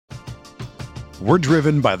We're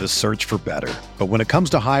driven by the search for better. But when it comes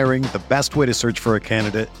to hiring, the best way to search for a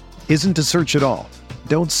candidate isn't to search at all.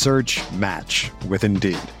 Don't search, match with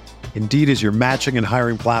Indeed. Indeed is your matching and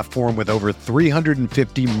hiring platform with over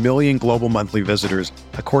 350 million global monthly visitors,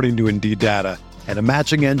 according to Indeed data, and a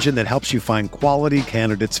matching engine that helps you find quality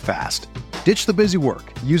candidates fast. Ditch the busy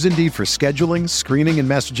work. Use Indeed for scheduling, screening, and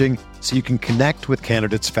messaging so you can connect with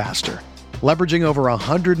candidates faster. Leveraging over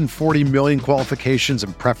 140 million qualifications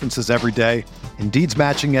and preferences every day, Indeed's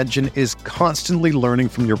matching engine is constantly learning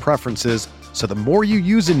from your preferences, so the more you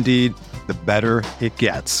use Indeed, the better it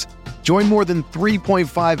gets. Join more than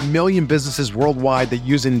 3.5 million businesses worldwide that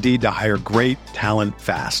use Indeed to hire great talent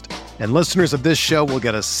fast. And listeners of this show will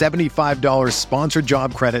get a $75 sponsored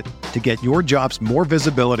job credit to get your jobs more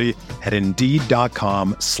visibility at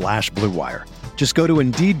Indeed.com/Blue Wire. Just go to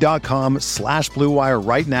Indeed.com/Blue Wire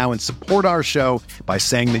right now and support our show by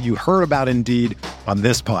saying that you heard about Indeed on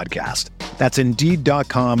this podcast. That's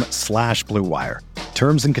Indeed.com/Blue Wire.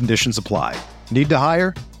 Terms and conditions apply. Need to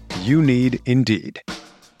hire? You need Indeed.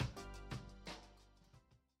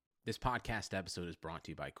 This podcast episode is brought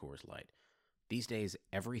to you by Coors Light. These days,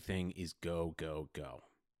 everything is go, go, go.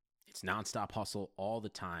 It's nonstop hustle all the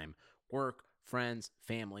time. Work, friends,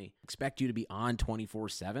 family, expect you to be on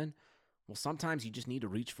 24/7. Well, sometimes you just need to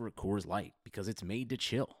reach for a Coors Light because it's made to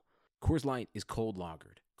chill. Coors Light is cold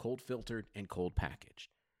lagered, cold filtered, and cold packaged.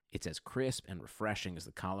 It's as crisp and refreshing as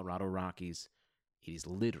the Colorado Rockies. It is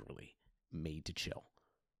literally made to chill.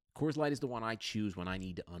 Coors Light is the one I choose when I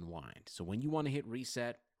need to unwind. So when you want to hit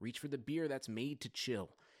reset, reach for the beer that's made to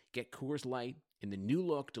chill. Get Coors Light in the new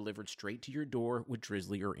look delivered straight to your door with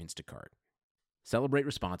Drizzly or Instacart. Celebrate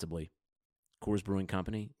responsibly. Coors Brewing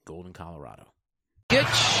Company, Golden, Colorado.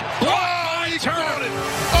 Oh, he turned it.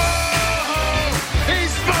 Oh, he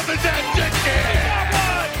smothered that chicken.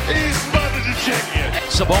 He smothered the chicken.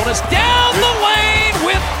 Sabonis down the lane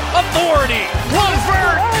with authority.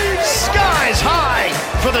 Lovert skies high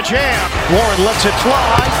for the jam. Warren lets it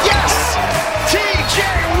fly. Yes! TJ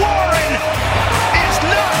Warren is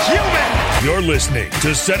not human. You're listening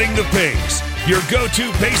to Setting the Pace, your go-to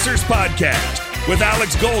Pacers podcast with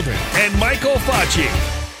Alex Golden and Michael Facci.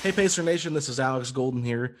 Hey, Pacer Nation, this is Alex Golden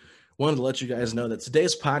here. Wanted to let you guys know that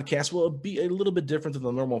today's podcast will be a little bit different than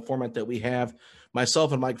the normal format that we have.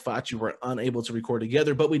 Myself and Mike Facci were unable to record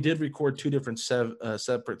together, but we did record two different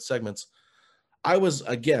separate segments. I was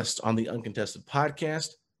a guest on the Uncontested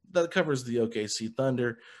podcast that covers the OKC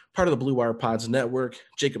Thunder, part of the Blue Wire Pods network.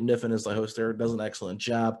 Jacob Niffen is the host there, does an excellent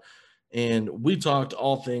job. And we talked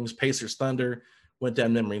all things Pacers Thunder, went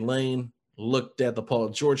down memory lane, looked at the Paul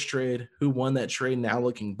George trade, who won that trade now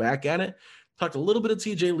looking back at it. Talked a little bit of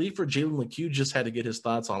TJ Leaford. Jalen McHugh just had to get his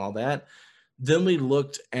thoughts on all that. Then we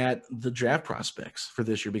looked at the draft prospects for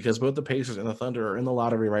this year because both the Pacers and the Thunder are in the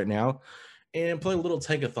lottery right now, and play a little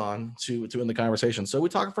tankathon to end the conversation. So we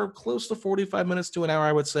talked for close to 45 minutes to an hour,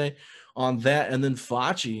 I would say, on that. And then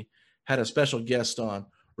Facci had a special guest on,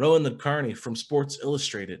 Rowan Carney from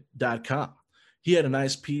SportsIllustrated.com. He had a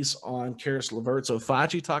nice piece on Caris LeVert. So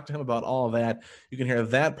Facci talked to him about all of that. You can hear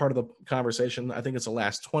that part of the conversation. I think it's the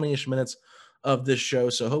last 20-ish minutes of this show.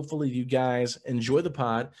 So hopefully you guys enjoy the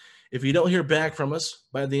pod. If you don't hear back from us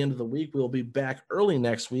by the end of the week, we'll be back early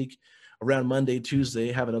next week around Monday,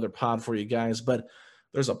 Tuesday, have another pod for you guys. But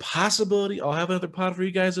there's a possibility I'll have another pod for you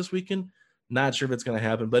guys this weekend. Not sure if it's going to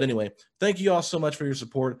happen. But anyway, thank you all so much for your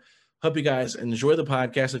support. Hope you guys enjoy the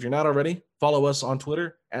podcast. If you're not already, follow us on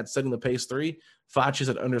Twitter at Setting the Pace 3. Facci's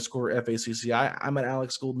at _FACCI. I'm at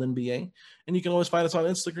Alex Golden NBA. And you can always find us on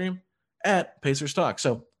Instagram at Pacers Talk.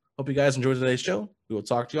 So hope you guys enjoyed today's show. We will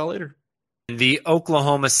talk to y'all later. The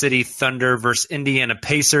Oklahoma City Thunder versus Indiana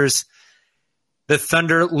Pacers. The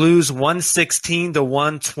Thunder lose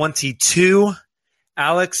 116-122.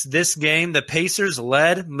 Alex, this game, the Pacers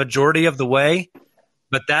led majority of the way,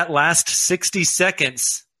 but that last 60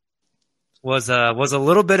 seconds was a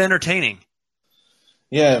little bit entertaining.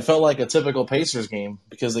 Yeah, it felt like a typical Pacers game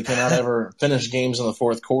because they cannot ever finish games in the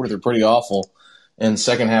fourth quarter. They're pretty awful. In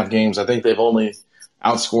second half games, I think they've only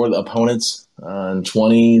outscored the opponents in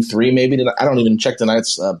 23 maybe. I don't even check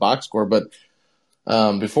tonight's box score, but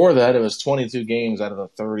before that, it was 22 games out of the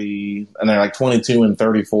 30, and they're like 22 and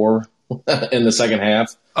 34 in the second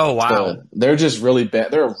half. Oh, wow. So they're just really bad.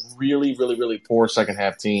 They're a really, really, really poor second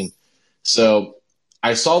half team. So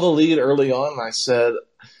I saw the lead early on, and I said,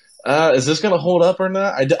 is this going to hold up or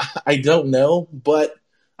not? I don't know, but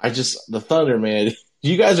the Thunder, man,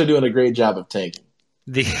 you guys are doing a great job of tanking.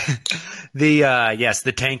 Yes,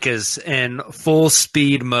 the tank is in full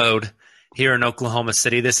speed mode, here in Oklahoma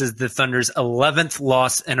City. This is the Thunder's 11th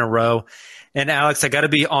loss in a row. And Alex, I got to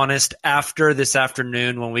be honest, after this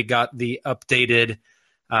afternoon when we got the updated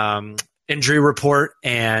injury report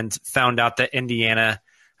and found out that Indiana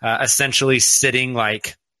essentially sitting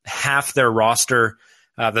like half their roster,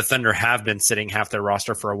 the Thunder have been sitting half their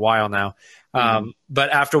roster for a while now. But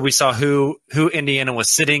after we saw who Indiana was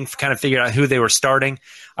sitting, kind of figured out who they were starting,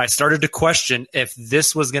 I started to question if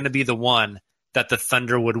this was going to be the one that the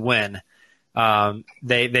Thunder would win.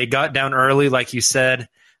 They got down early, like you said.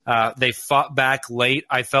 They fought back late.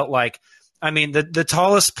 I felt like, the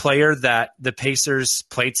tallest player that the Pacers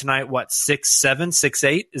played tonight, 6'7",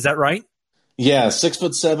 6'8", is that right? Yeah,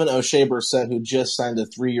 6'7", O'Shea Brissett, who just signed a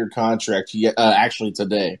 3-year contract actually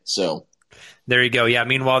today. So there you go. Yeah.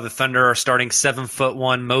 Meanwhile, the Thunder are starting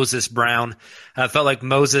 7'1" Moses Brown. I felt like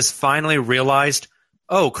Moses finally realized,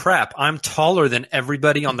 oh crap, I'm taller than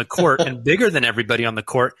everybody on the court and bigger than everybody on the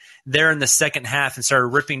court there in the second half, and started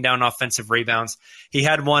ripping down offensive rebounds. He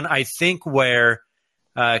had one, I think, where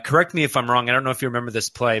correct me if I'm wrong. I don't know if you remember this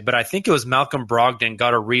play, but I think it was Malcolm Brogdon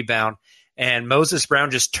got a rebound, and Moses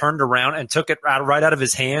Brown just turned around and took it right out of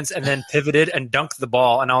his hands and then pivoted and dunked the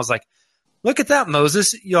ball. And I was like, look at that,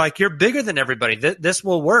 Moses. You're bigger than everybody. This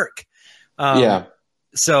will work. Yeah.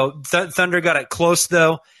 So Thunder got it close,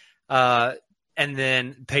 though, and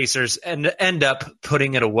then Pacers end up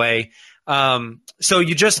putting it away. So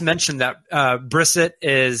you just mentioned that Brissett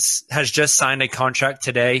has just signed a contract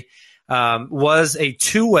today. Was a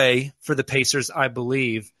two-way for the Pacers, I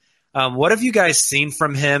believe. What have you guys seen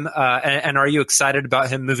from him, and are you excited about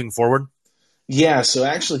him moving forward? Yeah, so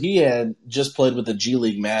actually he had just played with the G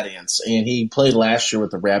League Mad Ants, and he played last year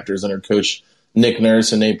with the Raptors under coach Nick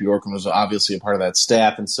Nurse, and Nate Bjorkman was obviously a part of that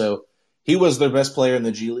staff. And so he was their best player in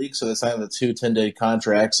the G League, so they signed the 2 10-day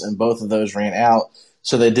contracts, and both of those ran out.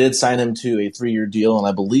 So they did sign him to a 3-year deal, and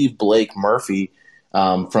I believe Blake Murphy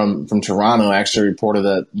from Toronto actually reported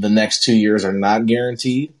that the next 2 years are not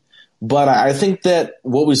guaranteed. But I think that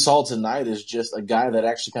what we saw tonight is just a guy that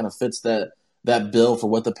actually kind of fits that bill for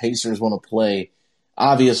what the Pacers want to play.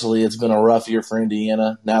 Obviously, it's been a rough year for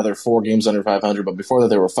Indiana. Now they're 4 games under 500, but before that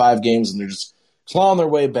they were 5 games, and they're just clawing their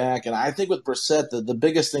way back. And I think with Brissett, the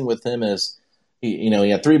biggest thing with him is he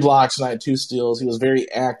had 3 blocks tonight, 2 steals. He was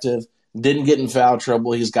very active, didn't get in foul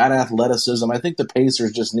trouble. He's got athleticism. I think the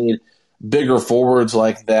Pacers just need bigger forwards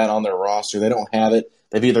like that on their roster. They don't have it.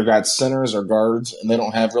 They've either got centers or guards, and they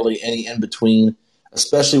don't have really any in between,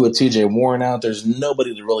 especially with TJ Warren out. There's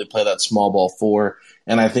nobody to really play that small ball for,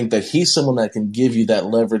 and I think that he's someone that can give you that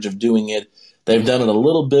leverage of doing it. They've done it a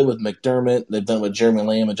little bit with McDermott. They've done it with Jeremy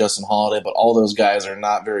Lamb and Justin Holiday, but all those guys are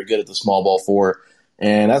not very good at the small ball for,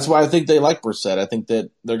 and that's why I think they like Brissett. I think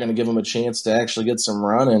that they're going to give him a chance to actually get some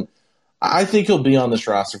run, and I think he'll be on this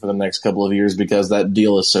roster for the next couple of years because that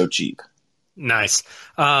deal is so cheap. Nice.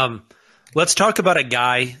 Let's talk about a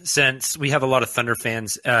guy, since we have a lot of Thunder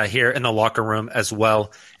fans here in the locker room as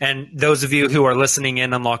well. And those of you who are listening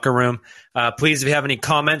in on Locker Room, please, if you have any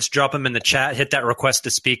comments, drop them in the chat. Hit that request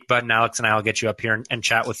to speak button. Alex and I will get you up here and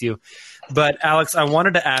chat with you. But, Alex, I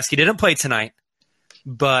wanted to ask, he didn't play tonight,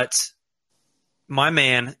 but my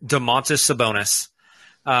man, Domantas Sabonis,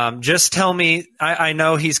 just tell me, I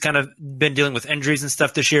know he's kind of been dealing with injuries and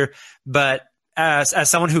stuff this year, but as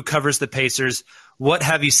someone who covers the Pacers, what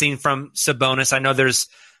have you seen from Sabonis? I know there's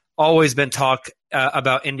always been talk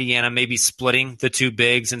about Indiana maybe splitting the 2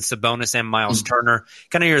 bigs and Sabonis and Miles Turner.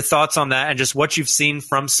 Kind of your thoughts on that and just what you've seen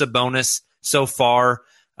from Sabonis so far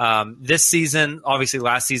this season, obviously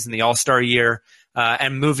last season, the All-Star year,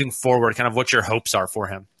 and moving forward, kind of what your hopes are for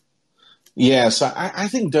him. Yeah, so I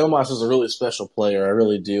think Domas is a really special player. I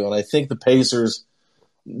really do. And I think the Pacers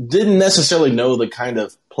didn't necessarily know the kind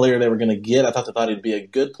of player they were going to get. I thought he'd be a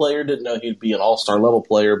good player. Didn't know he'd be an all-star level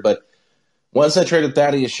player. But once they traded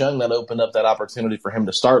Thaddeus Young, that opened up that opportunity for him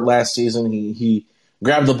to start last season. He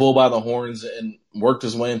grabbed the bull by the horns and worked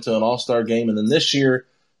his way into an all-star game. And then this year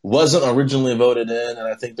wasn't originally voted in. And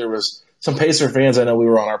I think there was some Pacer fans. I know we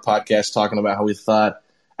were on our podcast talking about how we thought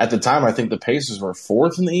at the time, I think the Pacers were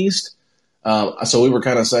 4th in the East. So we were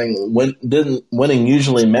kind of saying didn't winning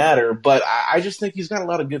usually matter, but I just think he's got a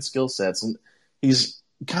lot of good skill sets, and he's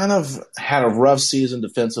kind of had a rough season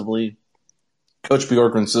defensively. Coach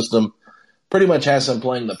Bjorkman's system pretty much has him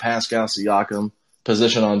playing the Pascal Siakam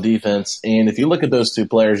position on defense, and if you look at those 2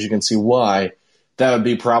 players, you can see why that would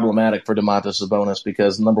be problematic for Domantas Sabonis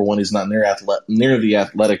because, number one, he's not near the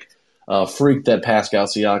athletic freak that Pascal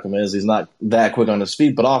Siakam is. He's not that quick on his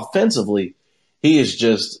feet, but offensively, he is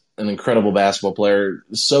just an incredible basketball player,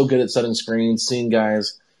 so good at setting screens, seeing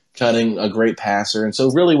guys, cutting, a great passer. And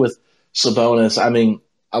so really with Sabonis, I mean,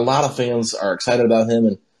 a lot of fans are excited about him,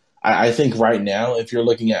 and I think right now, if you're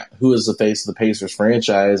looking at who is the face of the Pacers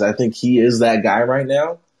franchise, I think he is that guy right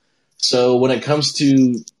now. So when it comes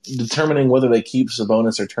to determining whether they keep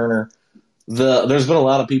Sabonis or Turner, there's been a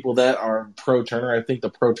lot of people that are pro Turner. I think the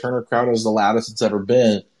pro Turner crowd is the loudest it's ever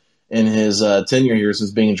been in his tenure here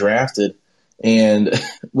since being drafted. And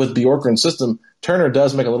with Bjorkgren's system, Turner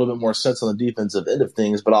does make a little bit more sense on the defensive end of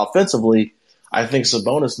things, but offensively, I think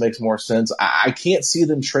Sabonis makes more sense. I can't see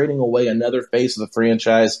them trading away another face of the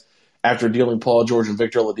franchise after dealing Paul George and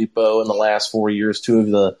Victor Oladipo in the last 4 years. Two of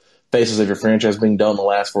the faces of your franchise being done in the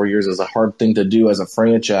last 4 years is a hard thing to do as a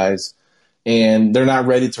franchise, and they're not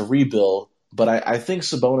ready to rebuild. But I think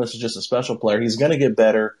Sabonis is just a special player. He's going to get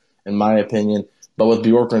better, in my opinion. But with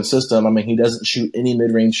Bjorkgren's system, I mean, he doesn't shoot any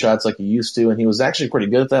mid-range shots like he used to, and he was actually pretty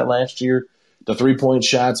good at that last year. The three-point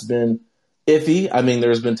shot's been iffy. I mean,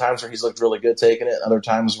 there's been times where he's looked really good taking it, other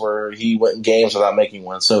times where he went in games without making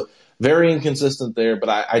one. So very inconsistent there, but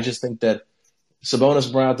I just think that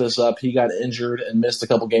Sabonis brought this up. He got injured and missed a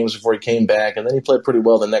couple games before he came back, and then he played pretty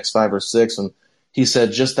well the next 5 or 6, and he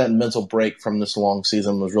said just that mental break from this long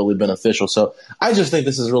season was really beneficial. So I just think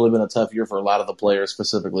this has really been a tough year for a lot of the players,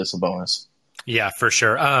 specifically Sabonis. Yeah, for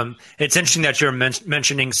sure. It's interesting that you're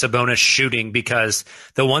mentioning Sabonis shooting because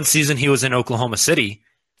the one season he was in Oklahoma City,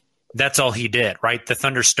 that's all he did, right? The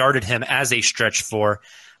Thunder started him as a stretch four,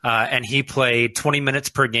 and he played 20 minutes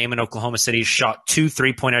per game in Oklahoma City, shot 2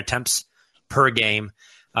 3-point attempts per game,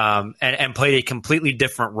 and played a completely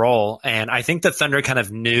different role. And I think the Thunder kind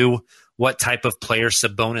of knew what type of player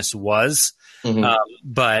Sabonis was,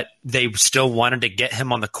 but they still wanted to get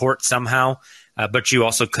him on the court somehow. But you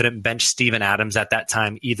also couldn't bench Steven Adams at that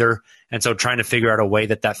time either. And so trying to figure out a way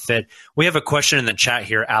that fit. We have a question in the chat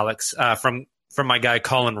here, Alex, from my guy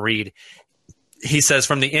Colin Reed. He says,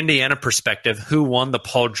 from the Indiana perspective, who won the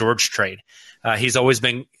Paul George trade? He's always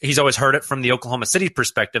heard it from the Oklahoma City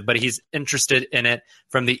perspective, but he's interested in it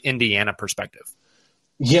from the Indiana perspective.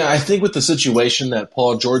 Yeah, I think with the situation that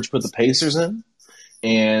Paul George put the Pacers in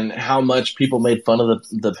and how much people made fun of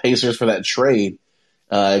the Pacers for that trade,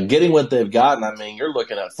 getting what they've gotten, I mean, you're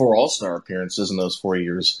looking at 4 All-Star appearances in those 4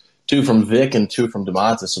 years, 2 from Vic and 2 from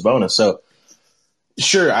Domantas Sabonis. So,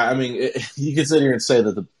 sure, I mean, you could sit here and say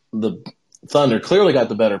that the Thunder clearly got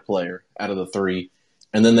the better player out of the 3,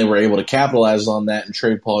 and then they were able to capitalize on that and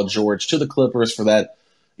trade Paul George to the Clippers for that,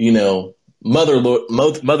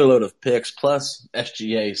 motherload of picks plus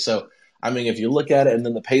SGA. So, I mean, if you look at it, and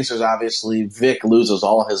then the Pacers, obviously, Vic loses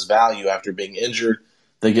all his value after being injured.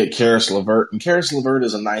 They get Karis LeVert, and Karis LeVert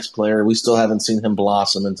is a nice player. We still haven't seen him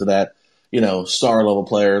blossom into that, star-level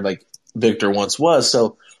player like Victor once was.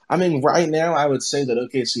 So, I mean, right now I would say that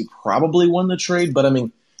OKC probably won the trade, but, I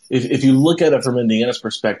mean, if you look at it from Indiana's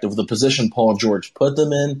perspective, the position Paul George put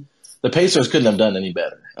them in, the Pacers couldn't have done any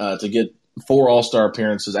better to get 4 All-Star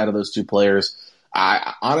appearances out of those 2 players.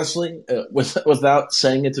 I honestly, without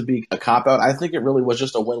saying it to be a cop-out, I think it really was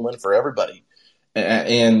just a win-win for everybody.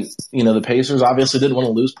 And the Pacers obviously didn't want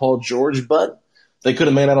to lose Paul George, but they could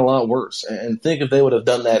have made that a lot worse. And think if they would have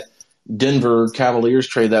done that Denver Cavaliers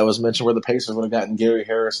trade that was mentioned where the Pacers would have gotten Gary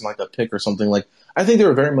Harris and like a pick or something, like I think they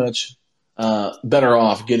were very much better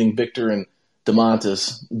off getting Victor and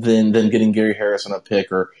Domantas than getting Gary Harris on a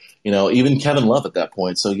pick or, even Kevin Love at that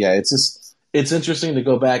point. So, yeah, it's interesting to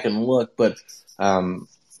go back and look, but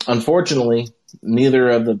unfortunately,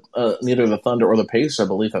 neither the Thunder or the Pacers, I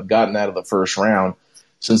believe, have gotten out of the first round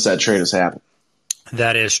since that trade has happened.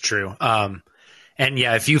 That is true. And,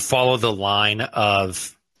 yeah, if you follow the line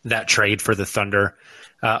of that trade for the Thunder,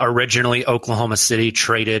 originally Oklahoma City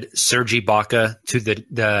traded Serge Ibaka to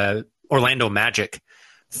the Orlando Magic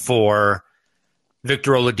for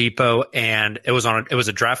Victor Oladipo, and it was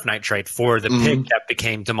a draft night trade for the pick that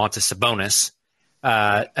became Domantas Sabonis.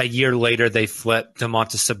 A year later, they flipped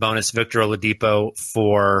Domantas Sabonis, Victor Oladipo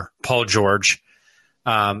for Paul George.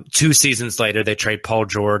 2 seasons later, they trade Paul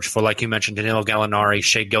George for, like you mentioned, Danilo Gallinari,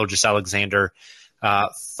 Shai Gilgeous-Alexander,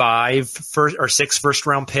 6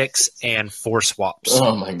 first-round picks, and 4 swaps.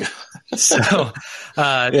 Oh, my God. So,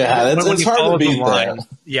 it's hard to beat that.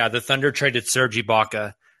 Yeah, the Thunder traded Serge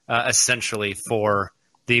Ibaka essentially for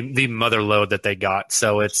the mother load that they got.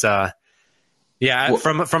 So it's from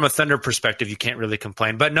a Thunder perspective, you can't really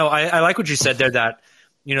complain. But no, I like what you said there that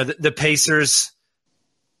the Pacers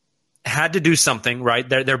had to do something, right?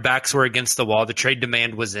 Their backs were against the wall. The trade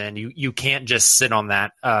demand was in. You can't just sit on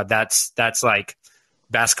that. That's like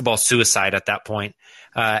basketball suicide at that point.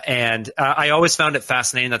 And I always found it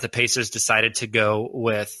fascinating that the Pacers decided to go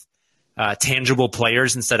with tangible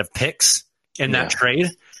players instead of picks in that trade.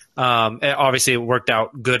 Obviously, it worked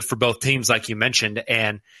out good for both teams, like you mentioned.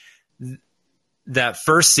 And that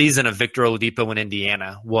first season of Victor Oladipo in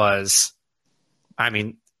Indiana was, I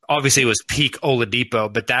mean, obviously it was peak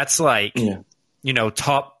Oladipo, but that's like,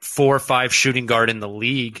 top 4 or 5 shooting guard in the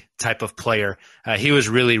league type of player. He was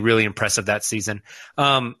really, really impressive that season.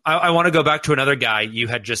 I want to go back to another guy you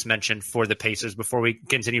had just mentioned for the Pacers before we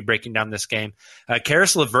continue breaking down this game.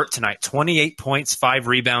 Caris LeVert tonight, 28 points, 5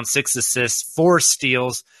 rebounds, 6 assists, 4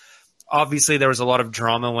 steals. Obviously, there was a lot of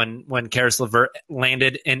drama when Caris LeVert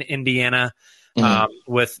landed in Indiana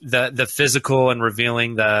with the physical and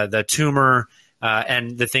revealing the tumor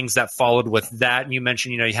and the things that followed with that. You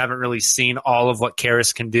mentioned, you haven't really seen all of what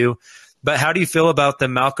Caris can do. But how do you feel about the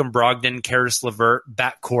Malcolm Brogdon, Caris LeVert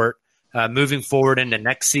backcourt moving forward into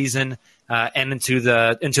next season and into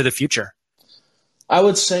the future? I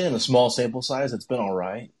would say in a small sample size, it's been all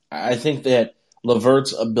right. I think that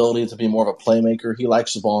LeVert's ability to be more of a playmaker, he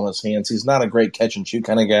likes the ball in his hands. He's not a great catch-and-shoot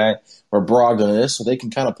kind of guy where Brogdon is, so they can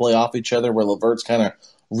kind of play off each other where LeVert's kind of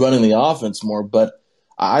running the offense more. But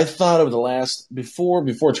I thought over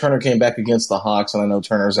before Turner came back against the Hawks, and I know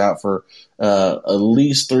Turner's out for at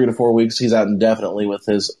least 3 to 4 weeks. He's out indefinitely with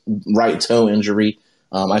his right toe injury.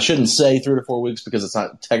 I shouldn't say 3 to 4 weeks because it's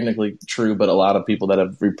not technically true, but a lot of people that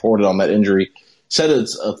have reported on that injury said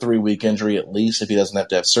it's a 3-week injury at least if he doesn't have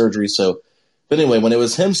to have surgery. But anyway, when it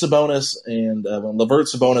was him, Sabonis, and when LeVert,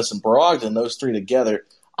 Sabonis, and Brogdon, those 3 together,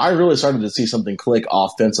 I really started to see something click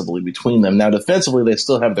offensively between them. Now, defensively, they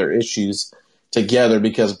still have their issues together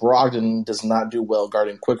because Brogdon does not do well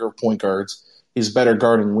guarding quicker point guards. He's better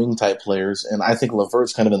guarding wing-type players, and I think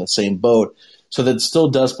LeVert's kind of in the same boat. So that still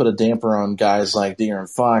does put a damper on guys like De'Aaron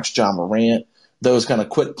Fox, John Morant, those kind of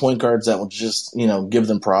quick point guards that will just, give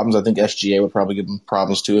them problems. I think SGA would probably give them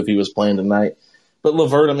problems too if he was playing tonight. But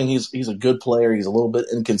LeVert, I mean, he's a good player. He's a little bit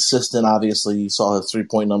inconsistent. Obviously, you saw his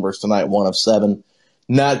 3-point numbers tonight, 1 of 7.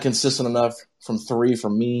 Not consistent enough from 3 for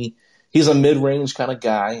me. He's a mid-range kind of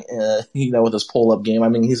guy, with his pull-up game. I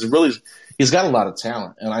mean, he's got a lot of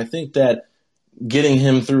talent. And I think that getting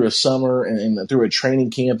him through a summer and through a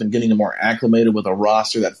training camp and getting him more acclimated with a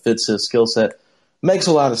roster that fits his skill set makes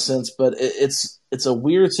a lot of sense. But it's a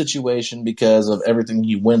weird situation because of everything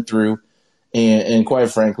he went through. And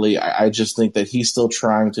quite frankly, I just think that he's still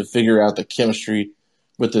trying to figure out the chemistry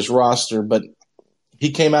with this roster. But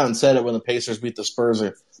he came out and said it when the Pacers beat the Spurs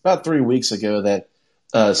about 3 weeks ago that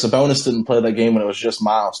Sabonis didn't play that game when it was just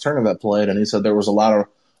Miles Turner that played. And he said there was a lot of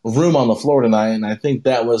room on the floor tonight. And I think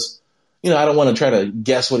that was, I don't want to try to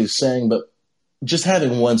guess what he's saying, but just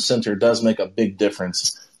having one center does make a big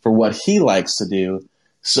difference for what he likes to do.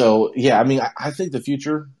 So, yeah, I mean, I think the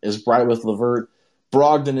future is bright with LeVert.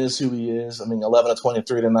 Brogdon is who he is. I mean, 11 of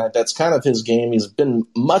 23 tonight. That's kind of his game. He's been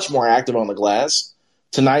much more active on the glass.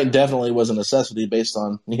 Tonight definitely was a necessity based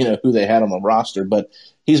on, who they had on the roster. But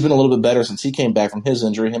he's been a little bit better since he came back from his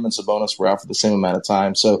injury. Him and Sabonis were out for the same amount of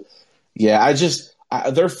time. So, yeah,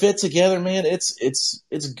 their fit together, man, it's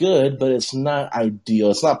good, but it's not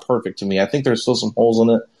ideal. It's not perfect to me. I think there's still some holes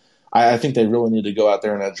in it. I think they really need to go out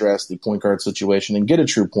there and address the point guard situation and get a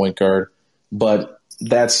true point guard. But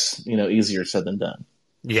that's, easier said than done.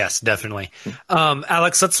 Yes, definitely.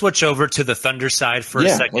 Alex, let's switch over to the Thunder side for a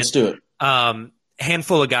second. Let's do it.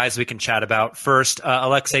 Handful of guys we can chat about. First,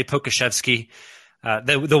 Alexei Pokusevski.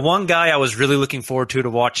 The one guy I was really looking forward to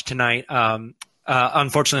watch tonight,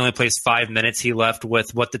 unfortunately only plays 5 minutes. He left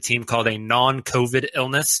with what the team called a non-COVID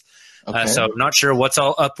illness. Okay. So I'm not sure what's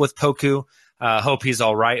all up with Poku. Hope he's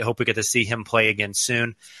all right. Hope we get to see him play again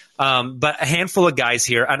soon. But a handful of guys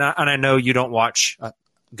here, and I know you don't watch.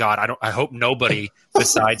 I hope nobody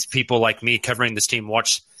besides people like me covering this team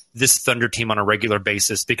watch this Thunder team on a regular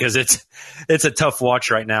basis because it's a tough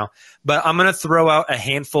watch right now. But I'm going to throw out a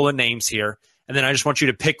handful of names here, and then I just want you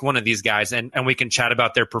to pick one of these guys, and we can chat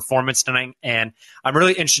about their performance tonight. And I'm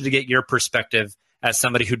really interested to get your perspective as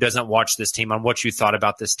somebody who doesn't watch this team on what you thought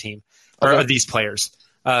about this team or these players.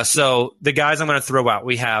 So the guys I'm going to throw out,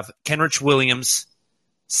 we have Kenrich Williams,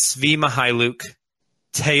 Svi Mykhailiuk,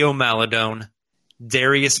 Theo Maledon,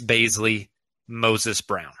 Darius Bazley, Moses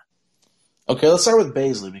Brown. Okay, let's start with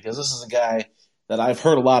Bazley because this is a guy that I've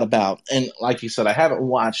heard a lot about. And like you said, I haven't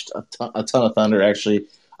watched a ton of Thunder. Actually,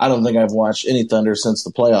 I don't think I've watched any Thunder since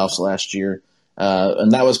the playoffs last year.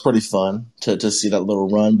 And that was pretty fun to see that little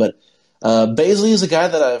run. But Bazley is a guy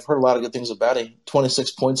that I've heard a lot of good things about. He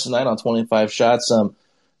 26 points tonight on 25 shots.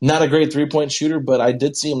 Not a great three-point shooter, but I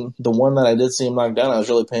did see him, the one that I did see him knock down, I was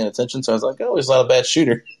really paying attention. So I was like, oh, he's not a bad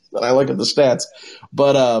shooter. When I look at the stats.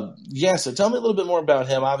 But, so tell me a little bit more about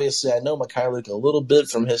him. Obviously, I know Mykhailiuk a little bit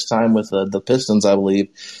from his time with the Pistons, I believe.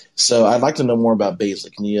 So I'd like to know more about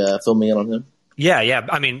Bazley. Can you fill me in on him? Yeah.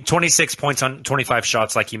 I mean, 26 points on 25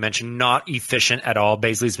 shots, like you mentioned, not efficient at all.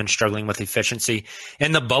 Bazley's been struggling with efficiency.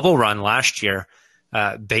 In the bubble run last year,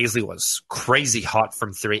 Bazley was crazy hot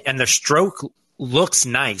from three, and the stroke looks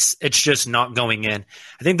nice. It's just not going in.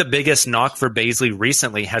 I think the biggest knock for Bazley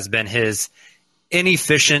recently has been his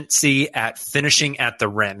inefficiency at finishing at the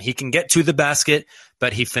rim. He can get to the basket,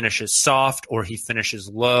 but he finishes soft or he finishes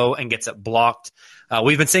low and gets it blocked.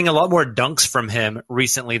 We've been seeing a lot more dunks from him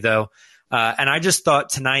recently, though. And I just thought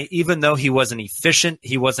tonight, even though he wasn't efficient,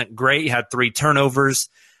 he wasn't great. He had 3 turnovers.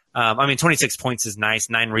 26 points is nice.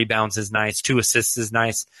 9 rebounds is nice. 2 assists is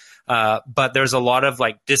nice. But there's a lot of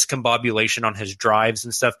like discombobulation on his drives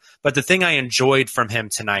and stuff. But the thing I enjoyed from him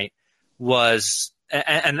tonight was,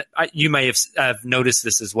 and you may have noticed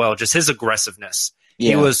this as well, just his aggressiveness.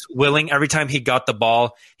 Yeah. He was willing every time he got the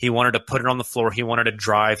ball. He wanted to put it on the floor. He wanted to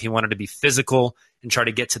drive. He wanted to be physical and try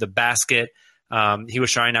to get to the basket. He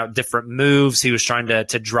was trying out different moves. He was trying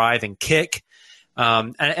to drive and kick.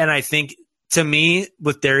 And I think, to me,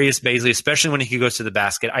 with Darius Bazley, especially when he goes to the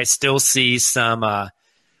basket, I still see some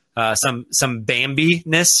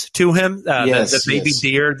Bambi-ness to him. The baby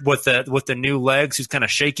deer with the new legs, who's kind of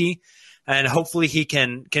shaky, and hopefully he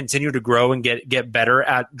can continue to grow and get better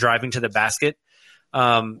at driving to the basket.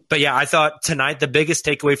 But yeah, I thought tonight the biggest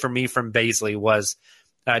takeaway for me from Bazley was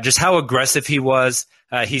just how aggressive he was.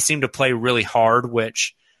 He seemed to play really hard,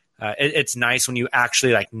 which it's nice when you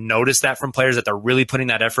actually like notice that from players that they're really putting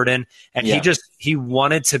that effort in. And he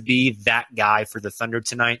wanted to be that guy for the Thunder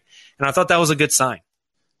tonight, and I thought that was a good sign.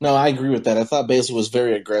 No, I agree with that. I thought Bazley was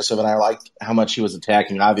very aggressive, and I liked how much he was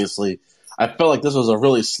attacking. Obviously, I felt like this was a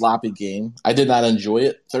really sloppy game. I did not enjoy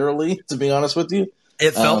it thoroughly, to be honest with you.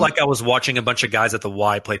 It felt like I was watching a bunch of guys at the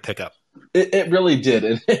Y play pickup. It really did.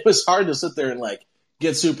 And it was hard to sit there and like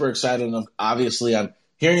get super excited. And obviously, I'm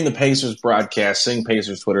hearing the Pacers broadcast, seeing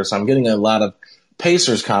Pacers Twitter, so I'm getting a lot of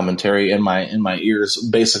Pacers commentary in my ears,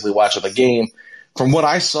 basically watching the game. From what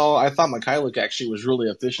I saw, I thought Mykhailiuk actually was really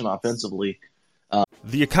efficient offensively.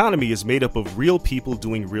 The economy is made up of real people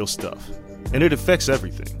doing real stuff, and it affects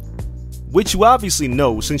everything. Which you obviously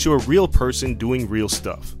know since you're a real person doing real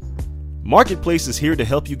stuff. Marketplace is here to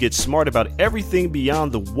help you get smart about everything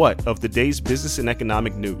beyond the what of the day's business and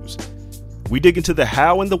economic news. We dig into the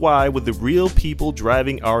how and the why with the real people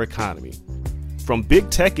driving our economy. From big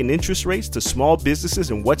tech and interest rates to small businesses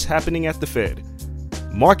and what's happening at the Fed.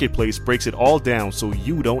 Marketplace breaks it all down so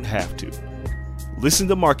you don't have to. Listen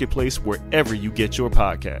to Marketplace wherever you get your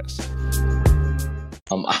podcasts.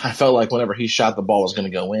 I felt like whenever he shot, the ball was going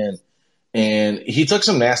to go in. And he took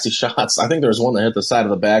some nasty shots. I think there was one that hit the side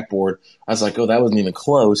of the backboard. I was like, oh, that wasn't even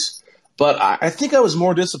close. But I think I was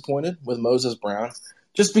more disappointed with Moses Brown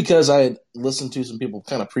just because I had listened to some people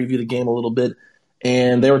kind of preview the game a little bit.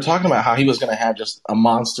 And they were talking about how he was going to have just a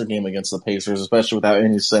monster game against the Pacers, especially without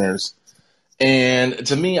any centers. And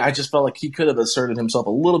to me, I just felt like he could have asserted himself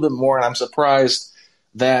a little bit more. And I'm surprised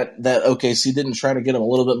that OKC didn't try to get him a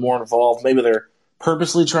little bit more involved. Maybe they're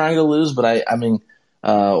purposely trying to lose, but I mean,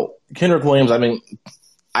 Kenrich Williams,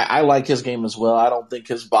 I like his game as well. I don't think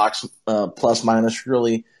his box plus minus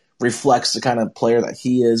really reflects the kind of player that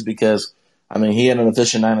he is because, he had an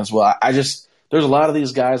efficient 9 as well. There's a lot of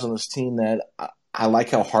these guys on this team that I like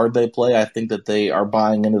how hard they play. I think that they are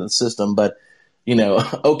buying into the system, but,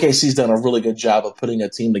 OKC's done a really good job of putting a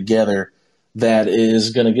team together that is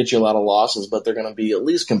going to get you a lot of losses, but they're going to be at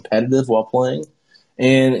least competitive while playing.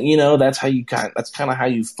 And, that's kind of how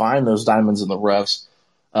you find those diamonds in the roughs.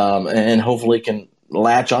 And hopefully can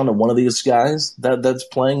latch onto one of these guys that's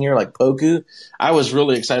playing here, like Poku. I was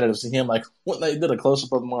really excited to see him. Like when they did a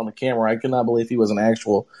close-up of him on the camera, I could not believe he was an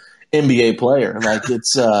actual NBA player. Like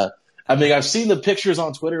it's, I've seen the pictures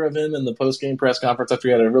on Twitter of him in the post-game press conference after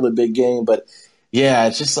he had a really big game, but yeah,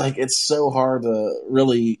 it's just like it's so hard to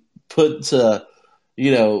really put in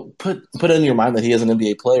your mind that he is an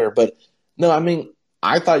NBA player. But no,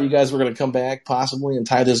 I thought you guys were going to come back possibly and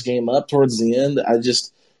tie this game up towards the end.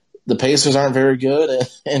 The Pacers aren't very good,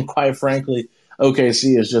 and quite frankly,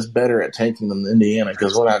 OKC is just better at tanking than Indiana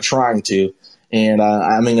because we're not trying to. And,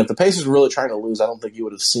 if the Pacers were really trying to lose, I don't think you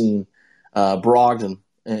would have seen Brogdon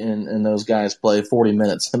and those guys play 40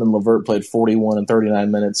 minutes. Him and LeVert played 41 and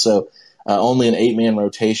 39 minutes, so only an 8-man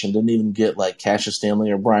rotation. Didn't even get like Cassius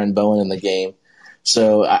Stanley or Brian Bowen in the game.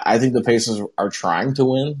 So I think the Pacers are trying to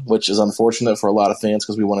win, which is unfortunate for a lot of fans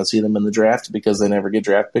because we want to see them in the draft because they never get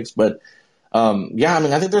draft picks. But,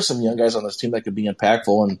 I think there's some young guys on this team that could be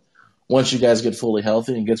impactful. And once you guys get fully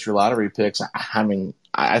healthy and get your lottery picks, I think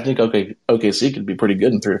OKC could be pretty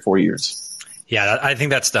good in 3 or 4 years. Yeah, I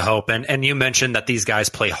think that's the hope. And you mentioned that these guys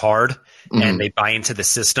play hard. and they buy into the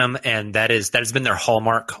system. And that has been their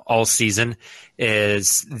hallmark all season,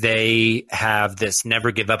 is they have this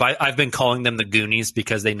never give up. I've been calling them the Goonies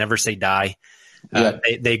because they never say die.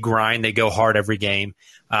 They grind, they go hard every game.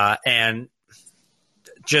 And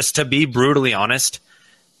just to be brutally honest,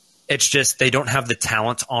 it's just they don't have the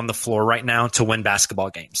talent on the floor right now to win basketball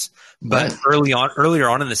games. But earlier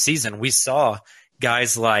on in the season, we saw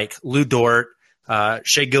guys like Lou Dort,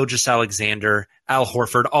 Shai Gilgeous-Alexander, Al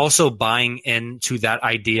Horford also buying into that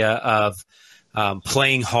idea of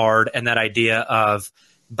playing hard and that idea of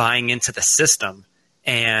buying into the system.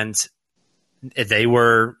 And they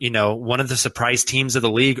were, one of the surprise teams of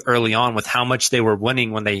the league early on with how much they were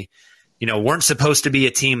winning when they, weren't supposed to be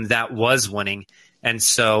a team that was winning. And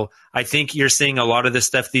so I think you're seeing a lot of this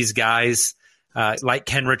stuff. These guys like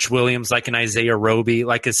Kenrich Williams, like an Isaiah Roby,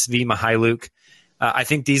 like a Svi Mykhailiuk. I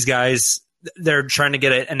think these guys, they're trying to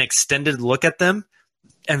get an extended look at them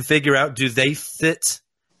and figure out, do they fit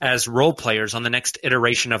as role players on the next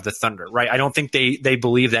iteration of the Thunder, right? I don't think they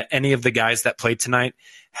believe that any of the guys that played tonight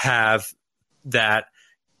have that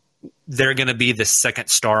they're going to be the second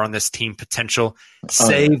star on this team potential,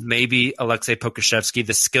 save maybe Alexei Pokusevski.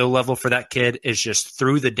 The skill level for that kid is just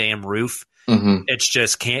through the damn roof. It's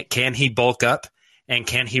just, can he bulk up and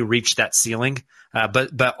can he reach that ceiling?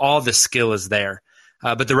 But all the skill is there.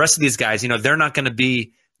 But the rest of these guys, they're not going to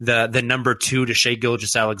be the number 2 to Shai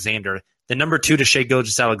Gilgeous-Alexander. The number 2 to Shai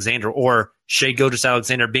Gilgeous-Alexander, or Shai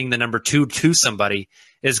Gilgeous-Alexander being the number 2 to somebody,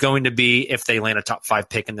 is going to be, if they land a top 5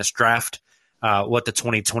 pick in this draft, what the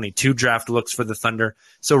 2022 draft looks for the Thunder.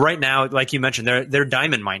 So right now, like you mentioned, they're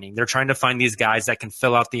diamond mining. They're trying to find these guys that can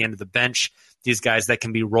fill out the end of the bench, these guys that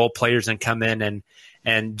can be role players and come in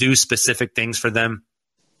and do specific things for them.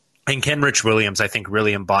 And Kenrich Williams, I think,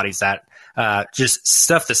 really embodies that. Just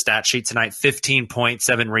stuff the stat sheet tonight: 15 points,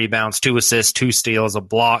 7 rebounds, 2 assists, 2 steals, a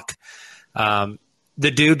block. The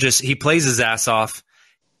dude he plays his ass off,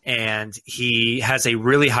 and he has a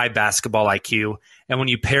really high basketball IQ. And when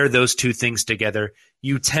you pair those two things together,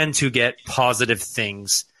 you tend to get positive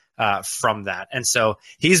things from that. And so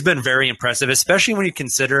he's been very impressive, especially when you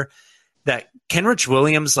consider that Kenrich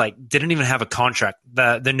Williams didn't even have a contract.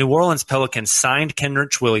 The New Orleans Pelicans signed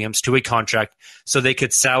Kenrich Williams to a contract so they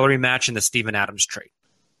could salary match in the Steven Adams trade.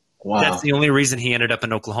 Wow. That's the only reason he ended up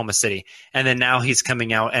in Oklahoma City. And then now he's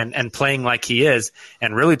coming out and playing like he is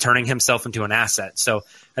and really turning himself into an asset. So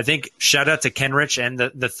I think shout out to Kenrich and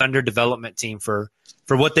the Thunder development team for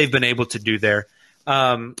what they've been able to do there.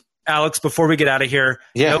 Alex, before we get out of here,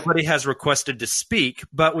 nobody has requested to speak,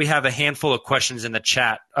 but we have a handful of questions in the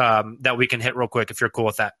chat that we can hit real quick if you're cool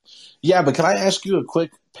with that. Yeah, but can I ask you a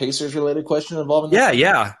quick Pacers-related question involving this?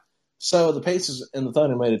 Yeah. So the Pacers and the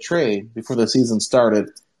Thunder made a trade before the season started.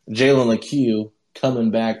 Jalen LeCue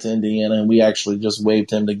coming back to Indiana, and we actually just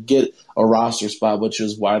waived him to get a roster spot, which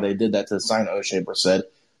is why they did that to sign O'Shea Brissett.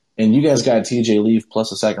 And you guys got TJ Leaf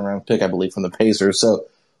plus a second-round pick, I believe, from the Pacers. So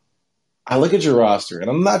I look at your roster, and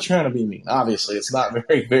I'm not trying to be mean. Obviously, it's not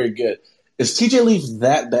very, very good. Is TJ Leaf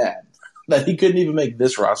that bad that he couldn't even make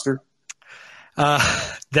this roster?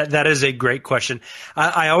 That is a great question.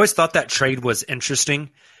 I always thought that trade was interesting,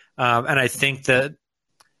 and I think that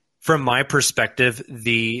from my perspective,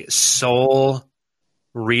 the sole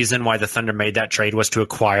reason why the Thunder made that trade was to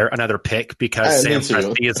acquire another pick because Sam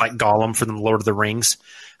Presti is like Gollum from the Lord of the Rings.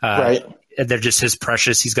 Right. They're just his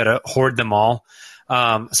precious. He's got to hoard them all.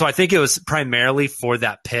 So I think it was primarily for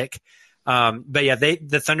that pick. But yeah,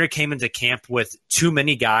 the Thunder came into camp with too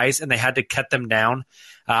many guys and they had to cut them down.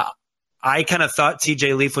 I kind of thought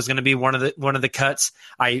TJ Leaf was going to be one of the cuts.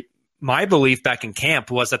 My belief back in camp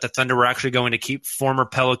was that the Thunder were actually going to keep former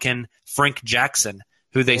Pelican Frank Jackson,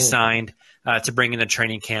 who they signed to bring in the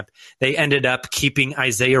training camp. They ended up keeping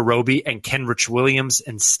Isaiah Roby and Kenrich Williams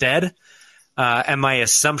instead. And my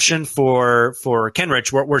assumption for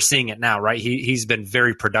Kenrich, we're seeing it now, right? He's been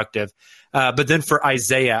very productive. But then for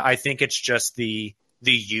Isaiah, I think it's just the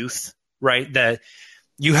youth, right? That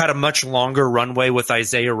you had a much longer runway with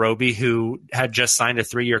Isaiah Roby, who had just signed a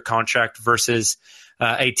 3-year contract versus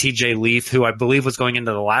a TJ Leaf, who I believe was going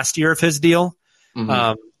into the last year of his deal.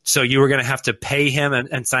 Mm-hmm. So you were going to have to pay him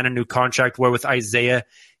and sign a new contract, where with Isaiah,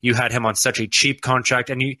 you had him on such a cheap contract,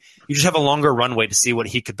 and you just have a longer runway to see what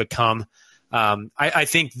he could become. I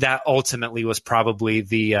think that ultimately was probably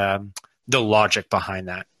the logic behind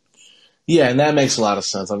that. Yeah, and that makes a lot of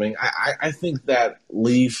sense. I mean, I think that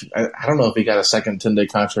Leaf, I don't know if he got a second 10-day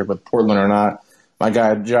contract with Portland or not. My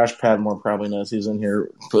guy, Josh Padmore, probably knows. He's in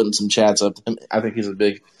here putting some chats up. I think he's a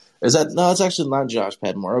big – no, it's actually not Josh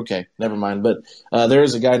Padmore. Okay, never mind. But there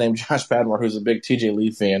is a guy named Josh Padmore who's a big TJ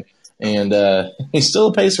Leaf fan, And he's still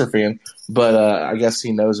a Pacer fan, but I guess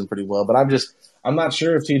he knows him pretty well. But I'm not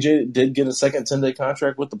sure if TJ did get a second 10-day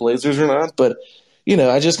contract with the Blazers or not. But,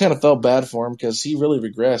 I just kind of felt bad for him because he really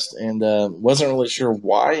regressed and wasn't really sure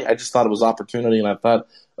why. I just thought it was opportunity, and I thought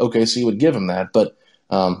OKC would give him that. But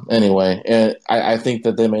anyway, I think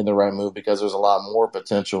that they made the right move because there's a lot more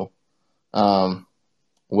potential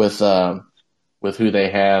with who they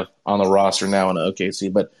have on the roster now in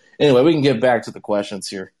OKC. But anyway, we can get back to the questions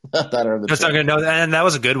here. And that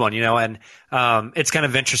was a good one, and it's kind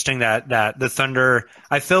of interesting that the Thunder,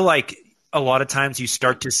 I feel like a lot of times you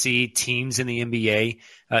start to see teams in the NBA,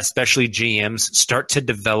 especially GMs, start to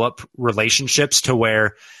develop relationships to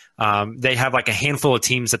where they have like a handful of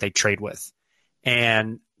teams that they trade with.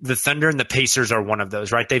 And the Thunder and the Pacers are one of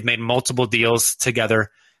those, right? They've made multiple deals together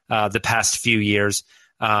the past few years.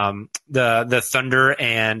 The Thunder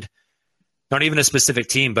and not even a specific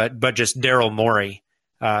team, but just Daryl Morey,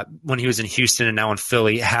 when he was in Houston and now in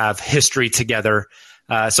Philly, have history together.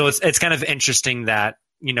 So it's kind of interesting that,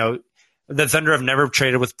 the Thunder have never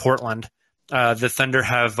traded with Portland. The Thunder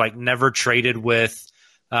have never traded with,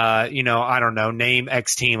 I don't know, name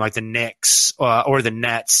X team like the Knicks or the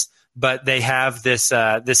Nets, but they have this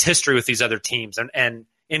history with these other teams. And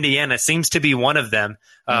Indiana seems to be one of them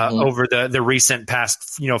over the recent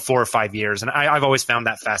past, 4 or 5 years. And I've always found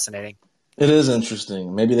that fascinating. It is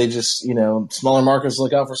interesting. Maybe they just, smaller markets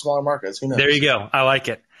look out for smaller markets. Who knows? There you go. I like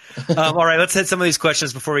it. All right, let's hit some of these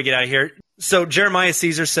questions before we get out of here. So Jeremiah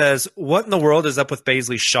Caesar says, what in the world is up with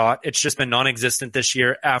Bazley's shot? It's just been non-existent this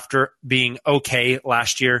year after being okay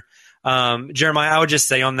last year. Jeremiah, I would just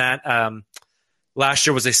say on that, last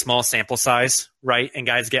year was a small sample size, right? And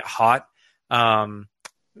guys get hot.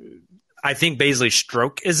 I think Bazley's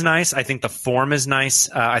stroke is nice. I think the form is nice.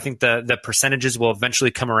 I think the percentages will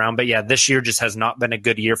eventually come around. But, yeah, this year just has not been a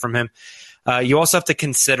good year from him. You also have to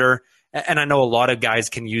consider, and I know a lot of guys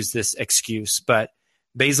can use this excuse, but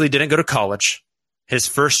Bazley didn't go to college. His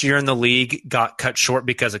first year in the league got cut short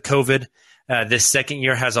because of COVID. This second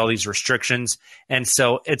year has all these restrictions. And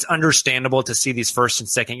so it's understandable to see these first and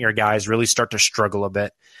second year guys really start to struggle a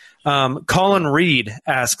bit. Colin Reed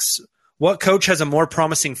asks, what coach has a more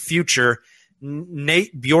promising future,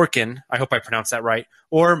 Nate Bjorken, I hope I pronounced that right,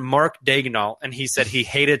 or Mark Daigneault? And he said he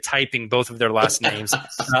hated typing both of their last names.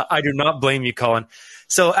 I do not blame you, Colin.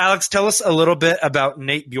 So, Alex, tell us a little bit about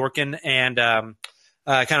Nate Bjorken and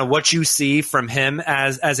kind of what you see from him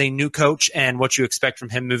as a new coach and what you expect from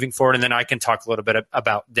him moving forward. And then I can talk a little bit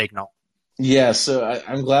about Daigneault. Yeah, so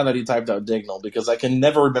I'm glad that he typed out Daigneault because I can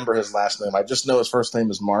never remember his last name. I just know his first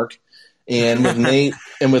name is Mark. And with Nate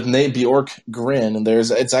Bjorkgren, and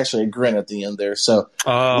it's actually a grin at the end there. So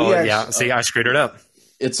see, I screwed it up.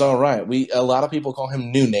 It's all right. A lot of people call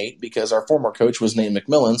him New Nate because our former coach was Nate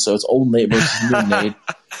McMillan, so it's old Nate versus new Nate.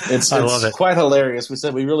 It's quite hilarious. We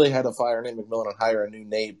said we really had to fire Nate McMillan and hire a new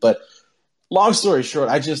Nate. But long story short,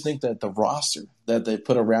 I just think that the roster that they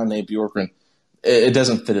put around Nate Bjorkgren, it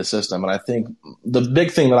doesn't fit his system. And I think the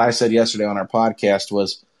big thing that I said yesterday on our podcast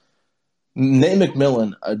was Nate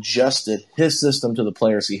McMillan adjusted his system to the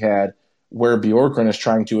players he had, where Bjorkgren is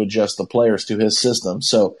trying to adjust the players to his system.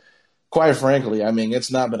 So, quite frankly, I mean, it's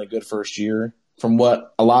not been a good first year. From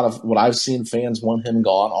what I've seen, fans want him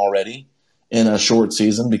gone already in a short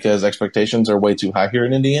season because expectations are way too high here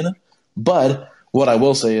in Indiana. But what I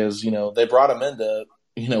will say is, they brought him in to,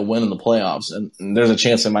 win in the playoffs, and there's a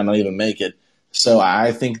chance they might not even make it. So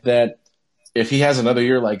I think that if he has another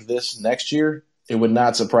year like this next year, it would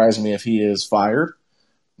not surprise me if he is fired.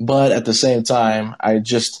 But at the same time,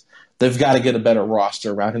 they've got to get a better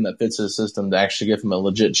roster around him that fits his system to actually give him a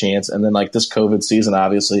legit chance. And then this COVID season,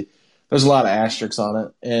 obviously, there's a lot of asterisks on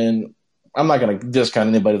it. And I'm not going to discount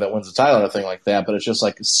anybody that wins the title or anything like that, but it's just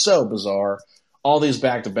so bizarre. All these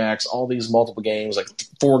back-to-backs, all these multiple games,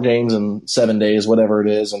 4 games in 7 days, whatever it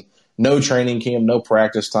is, and no training camp, no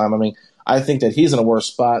practice time. I mean, I think that he's in a worse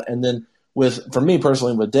spot. And then for me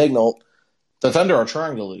personally, with Daigneault, the Thunder are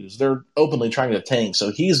trying to lose. They're openly trying to tank.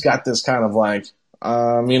 So he's got this kind of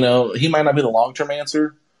he might not be the long-term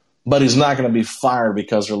answer, but he's not going to be fired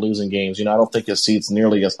because they're losing games. I don't think his seat's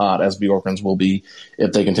nearly as hot as Bjorkgren's will be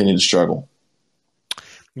if they continue to struggle.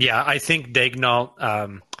 Yeah, I think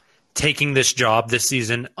Daigneault taking this job this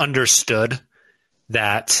season understood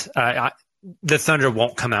that the Thunder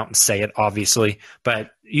won't come out and say it, obviously,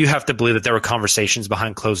 but you have to believe that there were conversations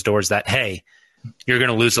behind closed doors that, hey, you're going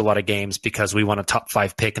to lose a lot of games because we want a top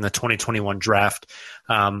 5 pick in the 2021 draft.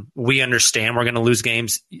 We understand we're going to lose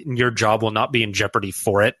games. Your job will not be in jeopardy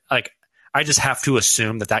for it. I just have to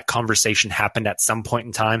assume that conversation happened at some point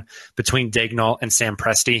in time between Daigneault and Sam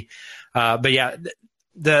Presti. But yeah,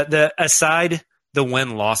 the aside the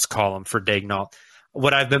win-loss column for Daigneault,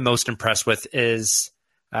 what I've been most impressed with is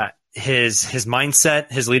his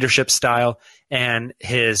mindset, his leadership style, and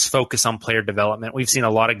his focus on player development. We've seen a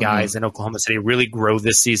lot of guys in Oklahoma City really grow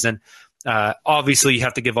this season. Obviously, you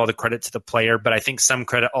have to give all the credit to the player, but I think some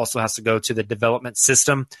credit also has to go to the development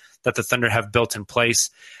system that the Thunder have built in place.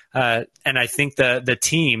 And I think the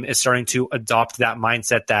team is starting to adopt that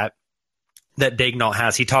mindset that Daigneault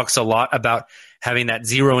has. He talks a lot about having that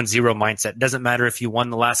 0-0 mindset. Doesn't matter if you won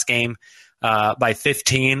the last game by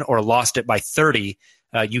 15 or lost it by 30.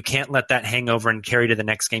 You can't let that hang over and carry to the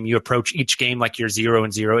next game. You approach each game like you're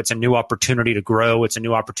 0-0. It's a new opportunity to grow. It's a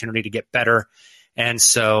new opportunity to get better. And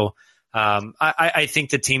so I think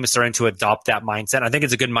the team is starting to adopt that mindset. I think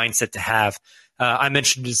it's a good mindset to have. I'm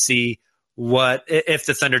interested to see what if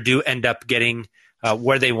the Thunder do end up getting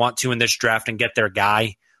where they want to in this draft and get their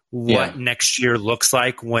guy, what next year looks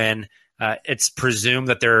like when it's presumed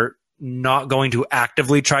that they're not going to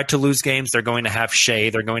actively try to lose games. They're going to have Shea.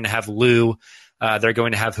 They're going to have Lou. They're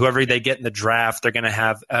going to have whoever they get in the draft. They're going to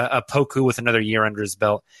have a Poku with another year under his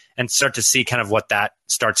belt and start to see kind of what that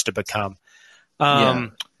starts to become.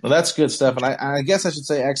 Well, that's good stuff. And I guess I should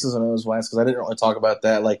say X's and O's wise because I didn't really talk about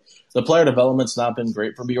that. Like, the player development's not been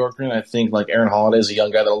great for Bjorkgren. I think, like, Aaron Holiday is a young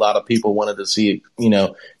guy that a lot of people wanted to see,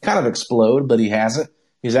 kind of explode, but he hasn't.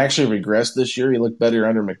 He's actually regressed this year. He looked better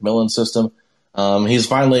under McMillan's system. He's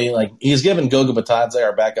finally, he's given Goga Batadze,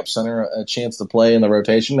 our backup center, a chance to play in the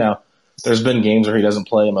rotation. Now, there's been games where he doesn't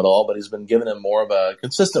play him at all, but he's been giving him more of a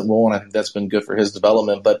consistent role, and I think that's been good for his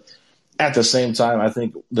development. But at the same time, I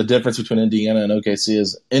think the difference between Indiana and OKC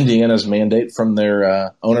is Indiana's mandate from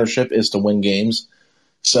their ownership is to win games.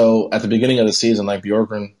 So at the beginning of the season, like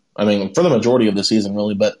Bjorkgren, for the majority of the season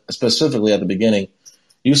really, but specifically at the beginning,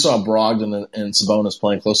 you saw Brogdon and Sabonis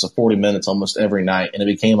playing close to 40 minutes almost every night, and it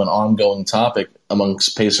became an ongoing topic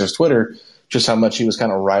amongst Pacers Twitter, just how much he was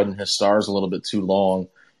kind of riding his stars a little bit too long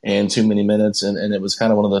and too many minutes, and it was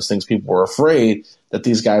kind of one of those things people were afraid that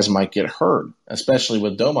these guys might get hurt, especially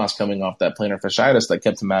with Domas coming off that plantar fasciitis that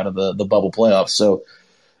kept him out of the bubble playoffs. So,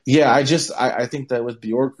 yeah, I think that with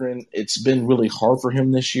Bjorkgren, it's been really hard for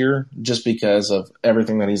him this year just because of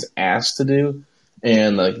everything that he's asked to do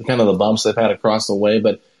and kind of the bumps they've had across the way.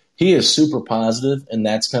 But he is super positive, and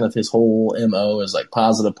that's kind of his whole MO is like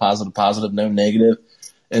positive, positive, positive, no negative.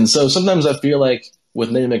 And so sometimes I feel like with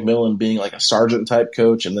Nate McMillan being like a sergeant type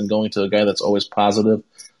coach and then going to a guy that's always positive,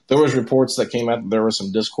 there was reports that came out that there was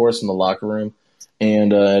some discourse in the locker room.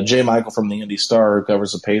 And Jay Michael from the Indy Star, who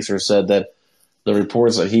covers the Pacers, said that the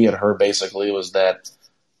reports that he had heard basically was that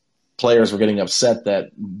players were getting upset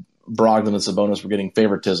that Brogdon and Sabonis were getting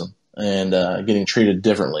favoritism and getting treated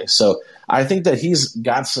differently. So I think that he's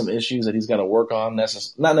got some issues that he's got to work on.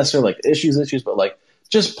 Not necessarily like issues, but like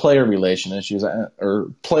just player relation issues or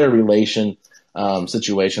player relation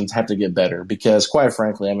situations have to get better because, quite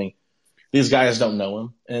frankly, these guys don't know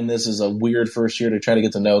him, and this is a weird first year to try to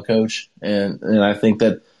get to know a coach. And I think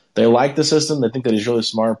that they like the system. They think that he's really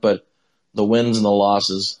smart, but the wins and the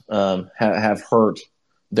losses have hurt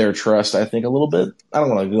their trust, I think, a little bit. I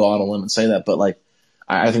don't want to go on a limb and say that, but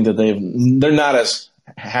I think that they're not as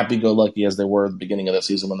happy-go-lucky as they were at the beginning of the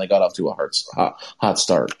season when they got off to a hot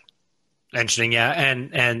start. Interesting, yeah,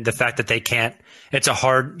 and the fact that they can't. It's a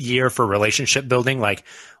hard year for relationship building. Like,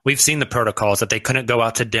 we've seen the protocols that they couldn't go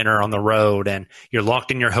out to dinner on the road, and you're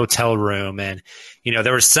locked in your hotel room. And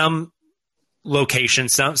there were some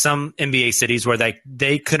locations, some NBA cities where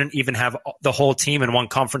they couldn't even have the whole team in one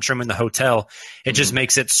conference room in the hotel. It just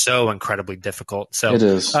makes it so incredibly difficult. So it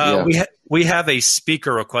is. We have a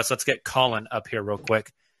speaker request. Let's get Colin up here real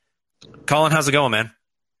quick. Colin, how's it going, man?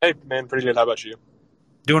 Hey, man, pretty good. How about you?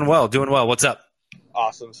 Doing well. What's up?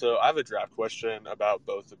 Awesome. So I have a draft question about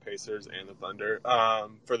both the Pacers and the Thunder.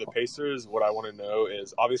 For the Pacers, what I want to know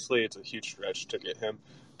is, obviously it's a huge stretch to get him,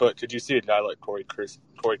 but could you see a guy like Corey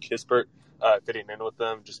Kispert fitting in with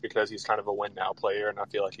them just because he's kind of a win-now player, and I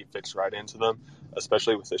feel like he fits right into them,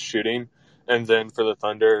 especially with his shooting? And then for the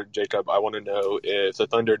Thunder, Jacob, I want to know if the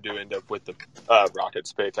Thunder do end up with the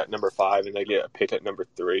Rockets pick at number 5 and they get a pick at number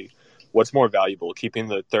 3, what's more valuable, keeping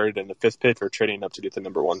the 3rd and the 5th pick or trading up to get the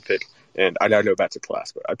number 1 pick? And I know back to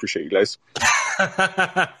class, but I appreciate you guys.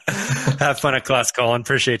 Have fun at class, Colin.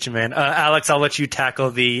 Appreciate you, man. Alex, I'll let you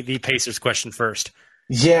tackle the Pacers question first.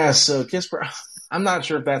 Yeah, so Kispert, I'm not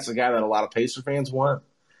sure if that's the guy that a lot of Pacer fans want.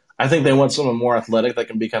 I think they want someone more athletic that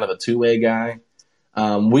can be kind of a two-way guy.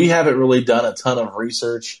 We haven't really done a ton of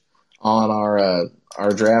research on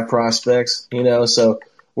our draft prospects, so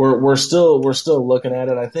we're still looking at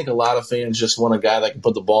it. I think a lot of fans just want a guy that can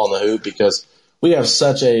put the ball in the hoop because we have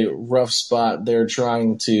such a rough spot there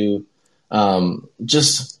trying to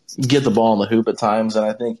just get the ball in the hoop at times, and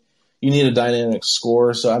I think you need a dynamic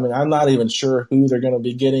scorer. So, I mean, I'm not even sure who they're going to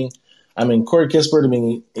be getting. I mean, Corey Kispert, I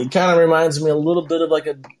mean, he kind of reminds me a little bit of like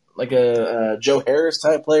a Joe Harris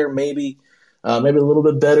type player, maybe a little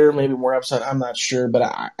bit better, maybe more upside. I'm not sure,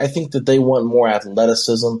 but I think that they want more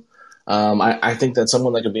athleticism. I think that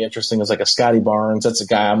someone that could be interesting is like a Scotty Barnes. That's a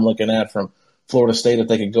guy I'm looking at from Florida State if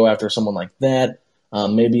they could go after someone like that.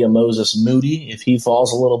 Maybe a Moses Moody if he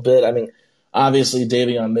falls a little bit. I mean, obviously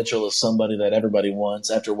Davion Mitchell is somebody that everybody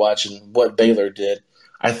wants after watching what Baylor did.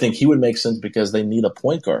 I think he would make sense because they need a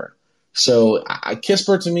point guard. So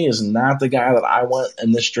Kispert to me is not the guy that I want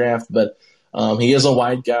in this draft, but he is a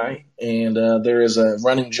wide guy, and there is a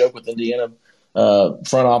running joke with Indiana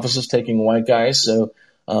front offices taking white guys. So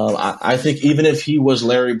I think even if he was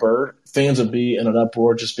Larry Bird, fans would be in an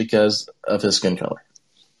uproar just because of his skin color.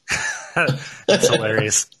 That's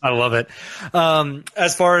hilarious. I love it.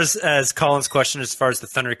 As far as Colin's question, as far as the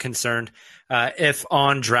Thunder are concerned, if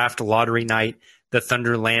on draft lottery night the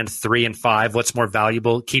Thunder land 3 and 5, what's more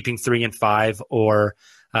valuable, keeping 3 and 5 or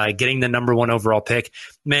getting the number 1 overall pick?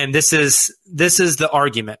 Man, this is the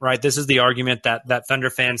argument, right? This is the argument that Thunder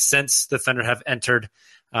fans, since the Thunder have entered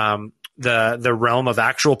the realm of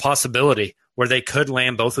actual possibility where they could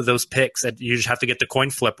land both of those picks, that you just have to get the coin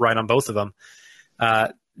flip right on both of them.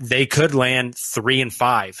 They could land 3 and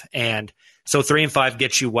 5. And so 3 and 5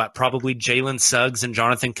 gets you what? Probably Jalen Suggs and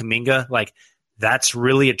Jonathan Kuminga. Like, that's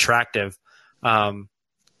really attractive.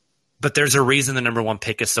 But there's a reason the number 1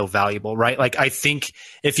 pick is so valuable, right? Like, I think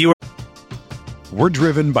if you were... We're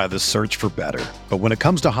driven by the search for better. But when it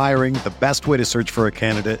comes to hiring, the best way to search for a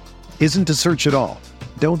candidate isn't to search at all.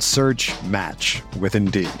 Don't search, match with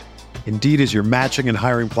Indeed. Indeed is your matching and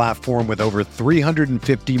hiring platform with over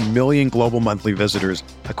 350 million global monthly visitors,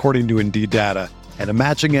 according to Indeed data, and a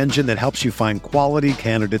matching engine that helps you find quality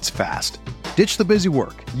candidates fast. Ditch the busy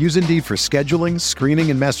work. Use Indeed for scheduling, screening,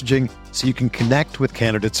 and messaging so you can connect with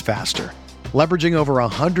candidates faster. Leveraging over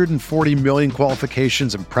 140 million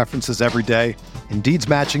qualifications and preferences every day, Indeed's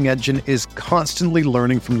matching engine is constantly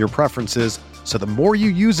learning from your preferences, so the more you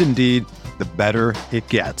use Indeed, the better it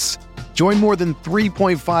gets. Join more than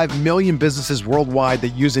 3.5 million businesses worldwide that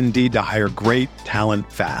use Indeed to hire great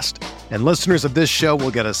talent fast. And listeners of this show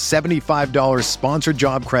will get a $75 sponsored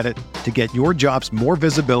job credit to get your jobs more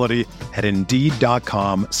visibility at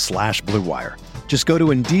Indeed.com/Blue Wire. Just go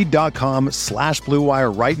to Indeed.com/Blue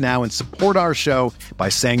Wire right now and support our show by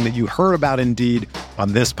saying that you heard about Indeed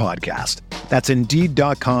on this podcast. That's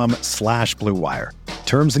Indeed.com/Blue Wire.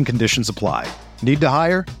 Terms and conditions apply. Need to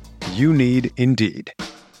hire? You need Indeed.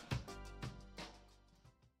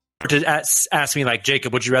 To ask me, like,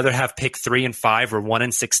 Jacob, would you rather have pick 3 and 5 or 1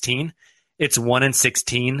 and 16? It's 1 and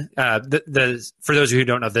 16. For those of you who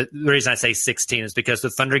don't know, the reason I say 16 is because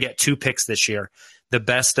the Thunder get 2 picks this year, the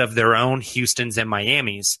best of their own, Houston's and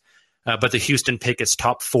Miami's. But the Houston pick is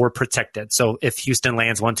top 4 protected. So if Houston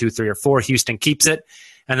lands 1, 2, 3, or 4, Houston keeps it,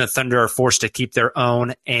 and the Thunder are forced to keep their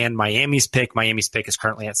own and Miami's pick. Miami's pick is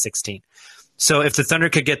currently at 16. So if the Thunder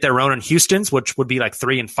could get their own and Houston's, which would be like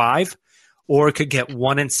 3 and 5, or it could get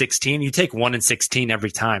 1 and 16. You take 1 and 16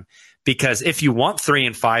 every time, because if you want 3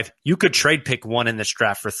 and 5, you could trade pick 1 in this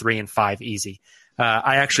draft for 3 and 5 easy.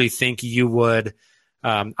 I actually think you would.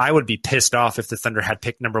 I would be pissed off if the Thunder had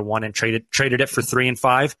pick number 1 and traded it for 3 and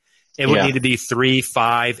 5. It would need to be 3,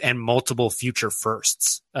 5, and multiple future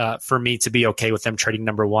firsts for me to be okay with them trading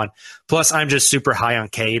number 1. Plus, I'm just super high on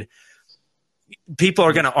Cade. People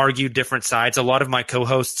are going to argue different sides. A lot of my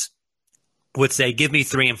co-hosts would say, give me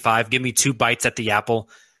 3 and 5, give me 2 bites at the apple.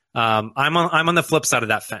 I'm on the flip side of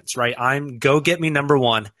that fence, right? Go get me number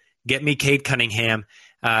 1, get me Cade Cunningham,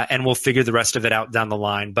 and we'll figure the rest of it out down the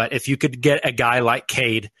line. But if you could get a guy like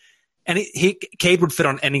Cade, and Cade would fit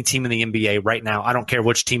on any team in the NBA right now. I don't care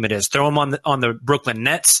which team it is. Throw him on the Brooklyn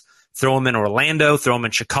Nets, throw him in Orlando, throw him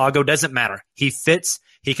in Chicago. Doesn't matter. He fits.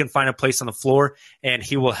 He can find a place on the floor, and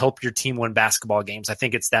he will help your team win basketball games. I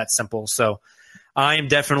think it's that simple. So I am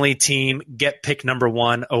definitely team get pick number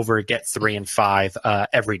 1 over get 3 and 5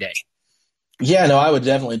 every day. Yeah, no, I would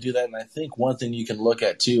definitely do that. And I think one thing you can look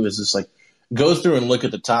at too is just like go through and look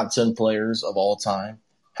at the top 10 players of all time.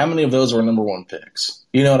 How many of those were number 1 picks?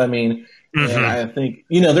 You know what I mean? Mm-hmm. And I think,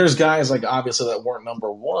 there's guys like obviously that weren't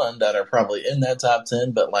number 1 that are probably in that top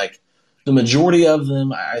 10, but like the majority of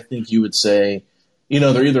them, I think you would say,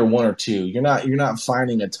 they're either 1 or 2. You're not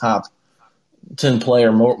finding a top 10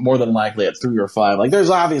 player more than likely at 3 or 5. Like there's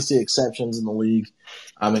obviously exceptions in the league.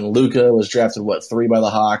 I mean, Luka was drafted 3 by the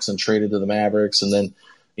Hawks and traded to the Mavericks, and then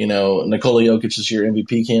Nikola Jokic is your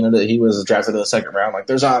MVP candidate. He was drafted in the second round. Like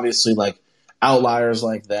there's obviously like outliers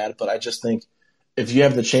like that, but I just think if you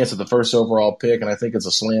have the chance at the first overall pick, and I think it's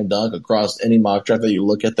a slam dunk across any mock draft that you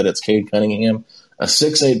look at, that it's Cade Cunningham, a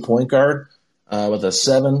 6'8" point guard with a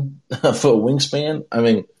 7-foot wingspan. I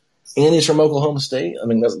mean, and he's from Oklahoma State. I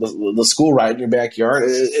mean, that's the school right in your backyard.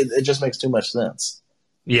 It just makes too much sense.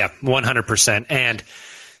 Yeah, 100%. And,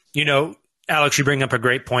 Alex, you bring up a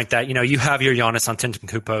great point that, you have your Giannis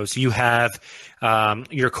Antetokounmpos, you have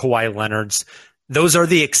your Kawhi Leonards. Those are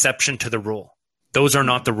the exception to the rule. Those are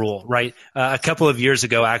not the rule, right? A couple of years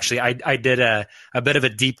ago, actually, I did a bit of a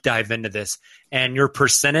deep dive into this, and your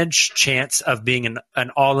percentage chance of being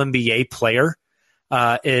an All-NBA player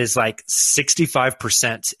is like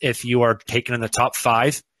 65% if you are taken in the top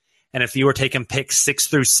 5. And if you were taking picks 6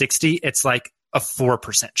 through 60, it's like a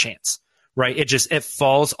 4% chance, right? It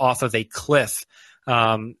falls off of a cliff.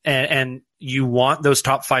 And you want those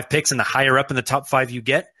top 5 picks, and the higher up in the top 5 you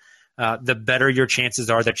get, the better your chances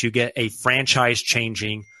are that you get a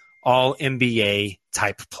franchise-changing All-NBA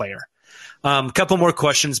type player. A couple more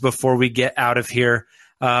questions before we get out of here.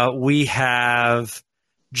 We have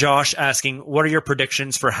Josh asking, what are your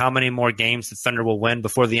predictions for how many more games the Thunder will win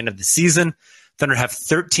before the end of the season? Thunder have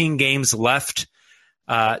 13 games left.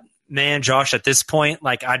 Man, Josh, at this point,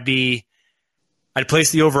 I'd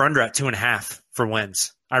place the over-under at 2.5 for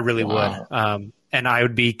wins. I really would. And I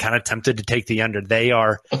would be kind of tempted to take the under.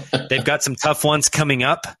 They've got some tough ones coming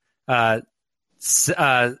up.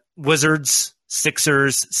 Wizards,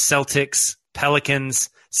 Sixers, Celtics, Pelicans,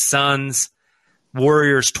 Suns,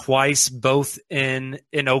 Warriors twice, both in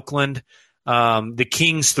Oakland. The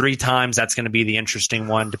Kings 3 times. That's going to be the interesting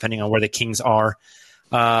one, depending on where the Kings are.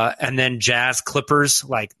 And then Jazz, Clippers,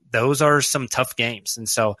 those are some tough games. And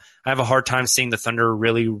so I have a hard time seeing the Thunder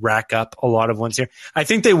really rack up a lot of wins here. I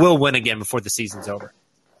think they will win again before the season's over.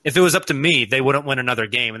 If it was up to me, they wouldn't win another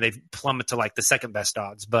game, and they'd plummet to the second best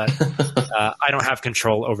odds. But I don't have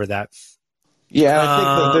control over that. Yeah, I think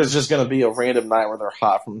that there's just going to be a random night where they're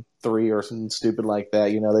hot from 3 or something stupid like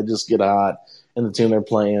that. They just get hot, and the team they're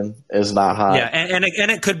playing is not hot. Yeah, and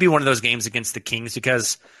it could be one of those games against the Kings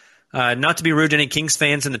because not to be rude to any Kings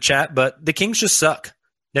fans in the chat, but the Kings just suck.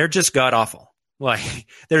 They're just god-awful.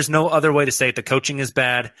 There's no other way to say it. The coaching is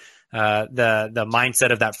bad. The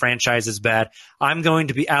mindset of that franchise is bad. I'm going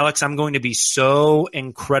to be so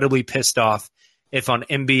incredibly pissed off if on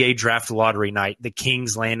NBA draft lottery night the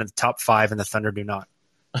Kings land in the top 5 and the Thunder do not.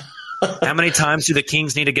 How many times do the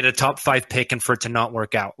Kings need to get a top 5 pick and for it to not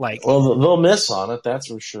work out? Well, they'll miss on it, that's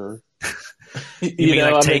for sure. you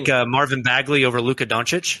mean take Marvin Bagley over Luka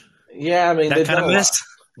Doncic? Yeah, I mean, that kind of missed.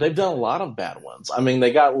 They've done a lot of bad ones. I mean,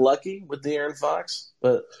 they got lucky with De'Aaron Fox,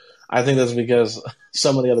 but I think that's because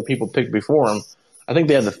some of the other people picked before him. I think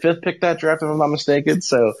they had the 5th pick that draft, if I'm not mistaken.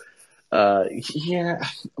 So,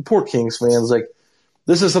 poor Kings fans.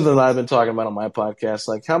 This is something that I've been talking about on my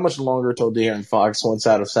podcast. How much longer till De'Aaron Fox wants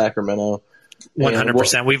out of Sacramento?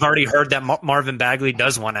 100%. We've already heard that Marvin Bagley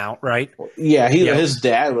does want out, right? Yeah, his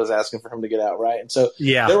dad was asking for him to get out, right? And so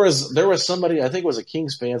yeah, there was somebody, I think it was a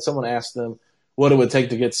Kings fan, someone asked them what it would take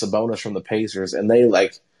to get Sabonis from the Pacers, and they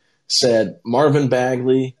said Marvin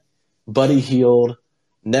Bagley, Buddy Hield,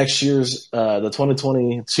 next year's the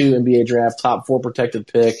 2022 NBA draft top 4 protected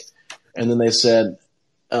pick, and then they said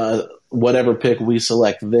whatever pick we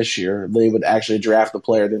select this year, they would actually draft the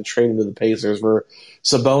player, then trade him to the Pacers for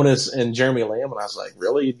Sabonis and Jeremy Lamb. And I was like,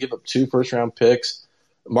 really? You'd give up 2 first-round picks,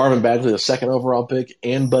 Marvin Bagley, the 2nd overall pick,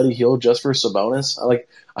 and Buddy Hield just for Sabonis? I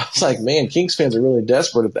was like, man, Kings fans are really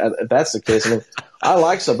desperate if that's the case. I mean, I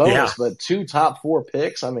like Sabonis, but 2 top 4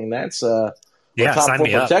 picks, I mean, that's top 4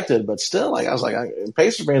 protected. But still, I was like,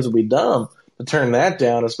 Pacer fans would be dumb to turn that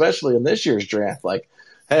down, especially in this year's draft.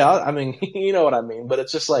 Hey, I mean, you know what I mean. But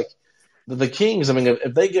it's just the Kings, I mean,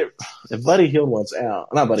 if Buddy Hield wants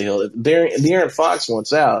out, not Buddy Hield, if De'Aaron Fox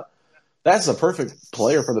wants out, that's the perfect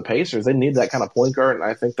player for the Pacers. They need that kind of point guard, and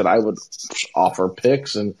I think that I would offer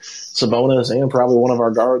picks and Sabonis and probably one of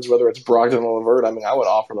our guards, whether it's Brogdon or LeVert. I mean, I would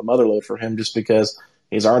offer the motherload for him just because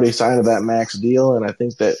he's already signed that max deal, and I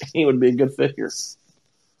think that he would be a good fit here.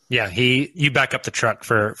 Yeah, you back up the truck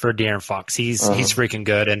for De'Aaron Fox. He's freaking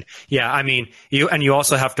good, and yeah, I mean, you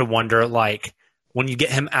also have to wonder when you get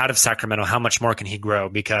him out of Sacramento, how much more can he grow?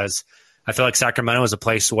 Because I feel like Sacramento is a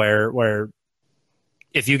place where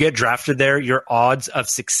if you get drafted there, your odds of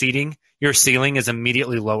succeeding, your ceiling is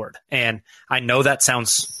immediately lowered. And I know that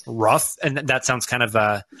sounds rough and that sounds kind of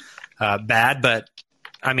bad, but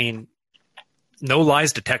I mean, no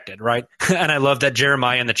lies detected, right? And I love that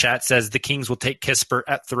Jeremiah in the chat says the Kings will take Kispert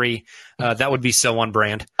at 3. That would be so on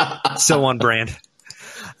brand. So on brand.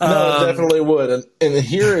 No, it definitely would. And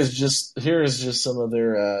here is just some of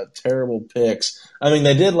their terrible picks. I mean,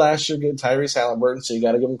 they did last year get Tyrese Halliburton, so you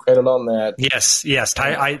got to give them credit on that. Yes.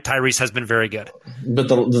 Tyrese has been very good. But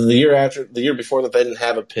the year before that, they didn't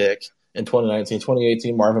have a pick in 2019.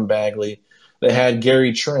 2018, Marvin Bagley. They had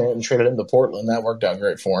Gary Trent and traded him to Portland. That worked out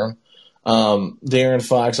great for him. De'Aaron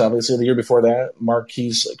Fox, obviously, the year before that,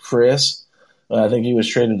 Marquise Chris. I think he was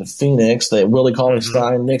traded to Phoenix. They Willie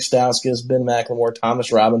Cauley-Stein, Nick Stauskas, Ben McLemore, Thomas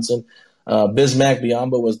Robinson. Bismack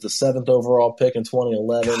Biyombo was the 7th overall pick in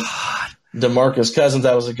 2011. DeMarcus Cousins,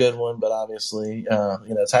 that was a good one, but obviously,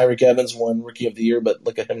 Tyreek Evans won Rookie of the Year, but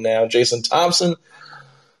look at him now. Jason Thompson,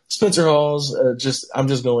 Spencer Hawes. I'm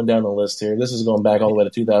just going down the list here. This is going back all the way to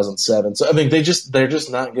 2007. So I mean, they're just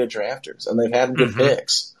not good drafters, and they've had good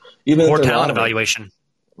picks. Even poor talent evaluation.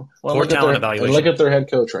 Well, look at their head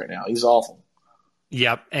coach right now. He's awful.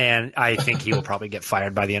 Yep, and I think he will probably get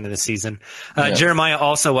fired by the end of the season. Jeremiah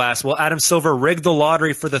also asked, will Adam Silver rig the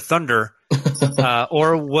lottery for the Thunder,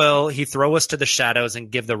 or will he throw us to the shadows and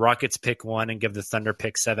give the Rockets pick 1 and give the Thunder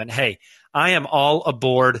pick 7? Hey, I am all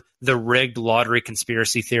aboard the rigged lottery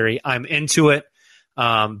conspiracy theory. I'm into it,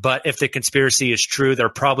 but if the conspiracy is true, they're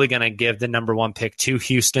probably going to give the number 1 pick to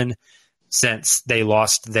Houston since they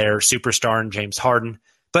lost their superstar in James Harden.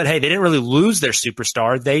 But hey, they didn't really lose their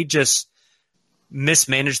superstar. They just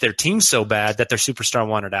mismanaged their team so bad that their superstar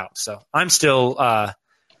wanted out. So I'm still and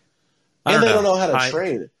they don't know how to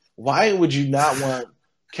trade. Why would you not want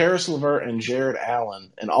Karis LeVert and Jared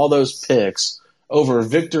Allen and all those picks over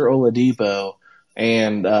Victor Oladipo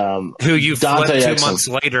and who you Dante flipped 2 Exum? Months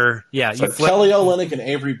later? Yeah, you Kelly Olynyk and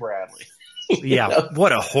Avery Bradley. Yeah,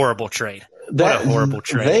 what a horrible trade. What a horrible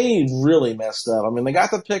trade. They really messed up. I mean, they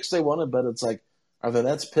got the picks they wanted, but it's like, are the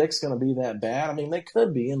Nets picks going to be that bad? I mean, they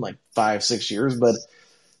could be in like 5-6 years, but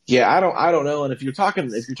yeah, I don't know. And if you're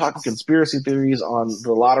talking conspiracy theories on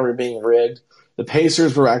the lottery being rigged, the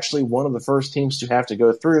Pacers were actually one of the first teams to have to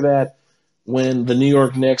go through that when the New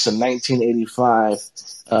York Knicks in 1985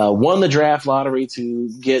 won the draft lottery to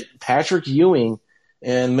get Patrick Ewing,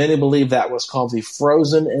 and many believe that was called the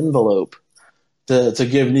frozen envelope to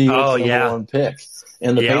give New York the number 1 pick,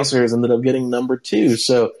 and the Pacers ended up getting number 2.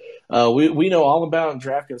 So. We know all about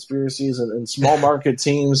draft conspiracies, and small market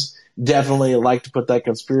teams definitely like to put that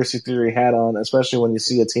conspiracy theory hat on, especially when you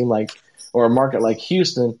see a team or a market like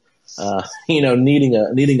Houston,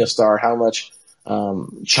 needing a star. How much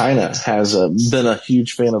China has been a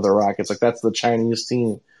huge fan of the Rockets. Like, that's the Chinese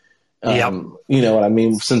team. You know what I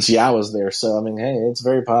mean? Since Yao was there. So, I mean, hey, it's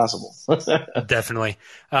very possible. Definitely.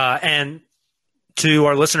 And to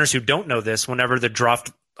our listeners who don't know this, whenever the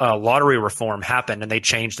draft lottery reform happened and they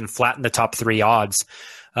changed and flattened the top 3 odds,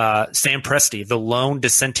 Sam Presti, the lone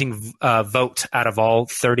dissenting vote out of all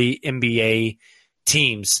 30 NBA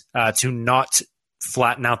teams to not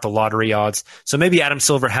flatten out the lottery odds. So maybe Adam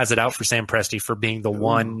Silver has it out for Sam Presti for being the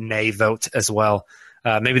one nay vote as well.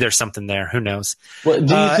 Maybe there's something there. Who knows? Well,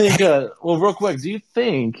 do you think? Real quick, do you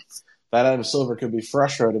think that Adam Silver could be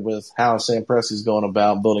frustrated with how Sam Presti's going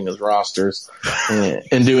about building his rosters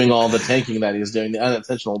and doing all the tanking that he's doing, the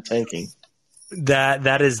unintentional tanking?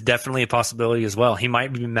 That is definitely a possibility as well. He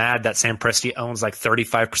might be mad that Sam Presti owns like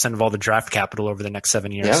 35% of all the draft capital over the next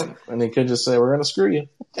 7 years. Yeah, and he could just say, we're going to screw you.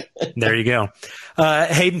 There you go.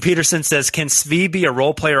 Hayden Peterson says, can Svi be a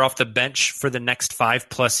role player off the bench for the next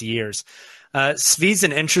 5+ years? Svi's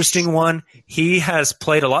an interesting one. He has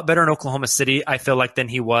played a lot better in Oklahoma City, I feel like, than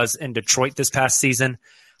he was in Detroit this past season.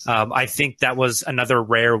 I think that was another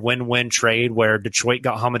rare win-win trade where Detroit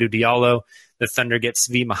got Hamidou Diallo, the Thunder gets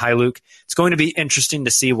Svi Mykhailiuk. It's going to be interesting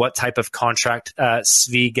to see what type of contract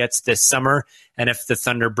Svi gets this summer, and if the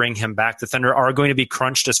Thunder bring him back. The Thunder are going to be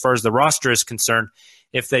crunched as far as the roster is concerned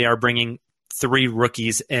if they are bringing 3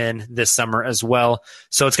 rookies in this summer as well.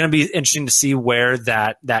 So it's going to be interesting to see where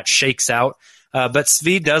that shakes out. But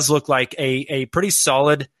Svi does look like a pretty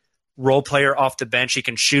solid role player off the bench. He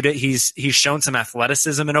can shoot it. He's shown some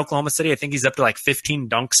athleticism in Oklahoma City. I think he's up to like 15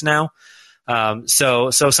 dunks now. So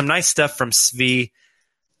some nice stuff from Svi.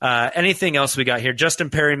 Anything else we got here? Justin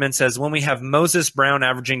Perryman says, when we have Moses Brown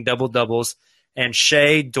averaging double-doubles and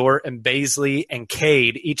Shea, Dort, and Baisley and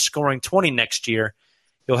Cade each scoring 20 next year,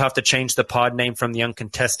 you'll have to change the pod name from the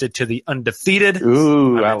uncontested to the undefeated.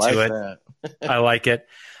 Ooh, I like that. I like it.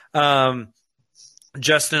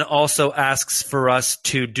 Justin also asks for us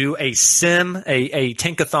to do a sim, a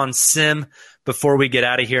Tankathon sim before we get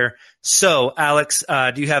out of here. So, Alex,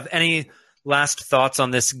 do you have any last thoughts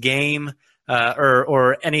on this game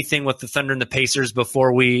or anything with the Thunder and the Pacers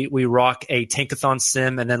before we rock a Tankathon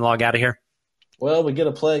sim and then log out of here? Well, we get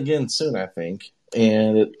to play again soon, I think.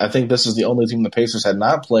 And I think this is the only team the Pacers had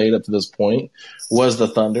not played up to this point was the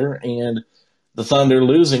Thunder. And the Thunder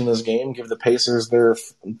losing this game give the Pacers their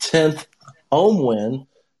 10th home win,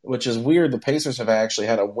 which is weird. The Pacers have actually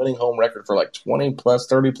had a winning home record for like 20 plus,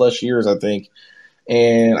 30 plus years, I think.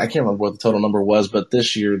 And I can't remember what the total number was, but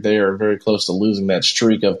this year they are very close to losing that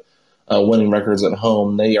streak of winning records at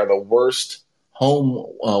home. They are the worst home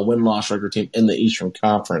win-loss record team in the Eastern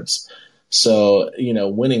Conference. So,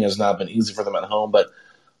 winning has not been easy for them at home. But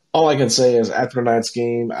all I can say is after tonight's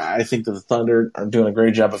game, I think that the Thunder are doing a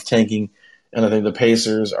great job of tanking, and I think the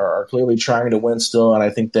Pacers are clearly trying to win still. And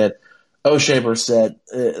I think that O'Shea Brissett,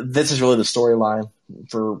 this is really the storyline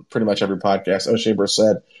for pretty much every podcast. O'Shea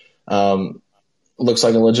Brissett looks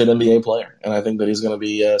like a legit NBA player, and I think that he's going to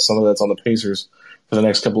be someone that's on the Pacers for the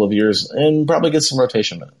next couple of years and probably get some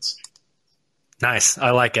rotation minutes. Nice.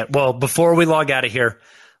 I like it. Well, before we log out of here,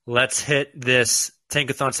 let's hit this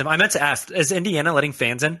Tankathon sim. I meant to ask, is Indiana letting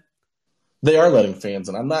fans in? They are letting fans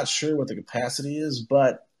in. I'm not sure what the capacity is,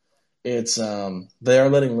 but it's they are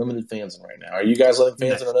letting limited fans in right now. Are you guys letting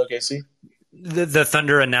fans in at OKC? The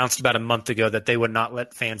Thunder announced about a month ago that they would not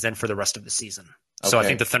let fans in for the rest of the season. So I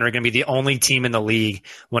think the Thunder are going to be the only team in the league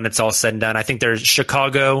when it's all said and done. I think there's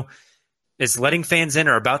Chicago is letting fans in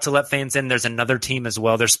or about to let fans in. There's another team as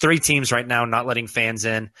well. There's 3 teams right now not letting fans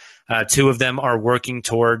in. 2 of them are working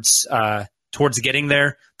towards getting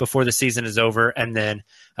there before the season is over. And then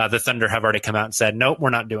the Thunder have already come out and said, nope, we're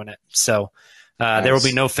not doing it. So there will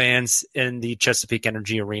be no fans in the Chesapeake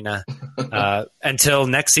Energy Arena until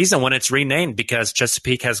next season when it's renamed, because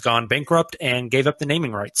Chesapeake has gone bankrupt and gave up the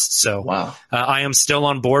naming rights. So I am still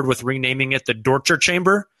on board with renaming it the Dorcher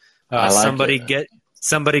Chamber.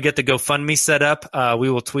 Somebody get the GoFundMe set up. We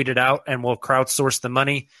will tweet it out and we'll crowdsource the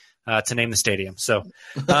money to name the stadium. So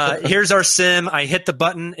here's our sim. I hit the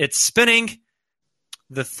button. It's spinning.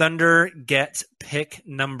 The Thunder get pick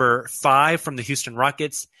number 5 from the Houston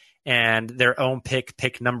Rockets and their own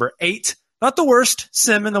pick number 8. Not the worst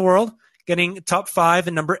sim in the world. Getting top 5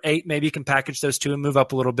 and number 8. Maybe you can package those 2 and move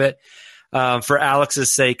up a little bit. For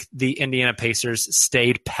Alex's sake, the Indiana Pacers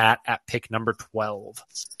stayed pat at pick number 12.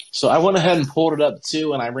 So I went ahead and pulled it up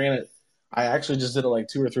too, and I ran it. I actually just did it like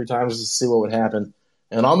 2 or 3 times to see what would happen.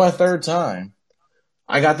 And on my 3rd time,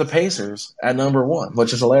 I got the Pacers at number 1,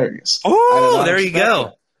 which is hilarious. Oh, there you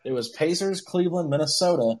go. It was Pacers, Cleveland,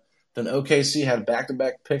 Minnesota. Then OKC had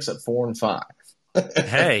back-to-back picks at 4 and 5.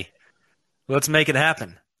 Hey, let's make it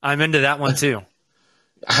happen. I'm into that one too.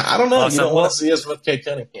 I don't know. You don't want to see us with Cade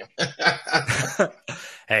Cunningham.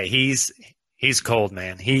 Hey, he's cold,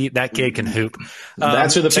 man. That kid can hoop.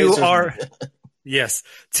 That's who the Pacers Yes.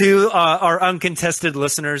 To our uncontested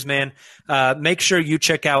listeners, man, make sure you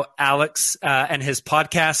check out Alex and his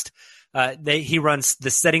podcast. He runs the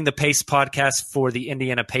Setting the Pace podcast for the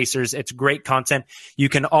Indiana Pacers. It's great content. You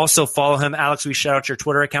can also follow him. Alex, we shout out your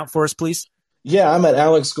Twitter account for us, please. Yeah, I'm at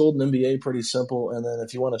Alex Golden NBA, pretty simple. And then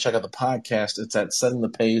if you want to check out the podcast, it's at Setting the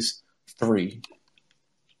Pace 3.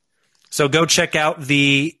 So go check out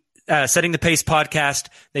the Setting the Pace podcast.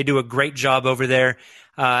 They do a great job over there.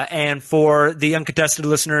 And for the uncontested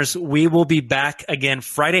listeners, we will be back again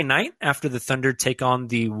Friday night after the Thunder take on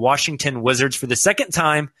the Washington Wizards for the 2nd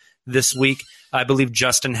time this week. I believe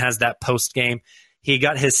Justin has that post game. He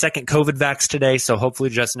got his 2nd COVID vax today, so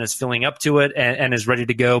hopefully Justin is filling up to it and is ready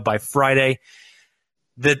to go by Friday.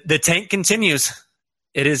 The tank continues.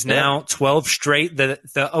 It is now 12 straight.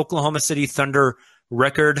 The Oklahoma City Thunder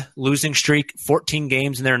record losing streak, 14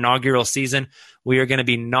 games in their inaugural season. We are going to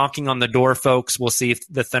be knocking on the door, folks. We'll see if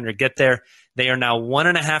the Thunder get there. They are now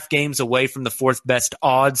 1.5 games away from the 4th best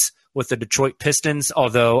odds with the Detroit Pistons,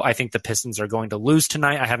 although I think the Pistons are going to lose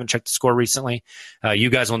tonight. I haven't checked the score recently. You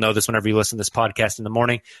guys will know this whenever you listen to this podcast in the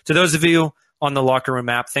morning. To those of you on the Locker Room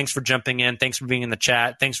app, thanks for jumping in. Thanks for being in the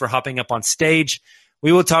chat. Thanks for hopping up on stage.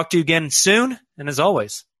 We will talk to you again soon. And as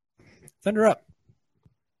always, Thunder up.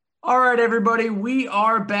 All right, everybody, we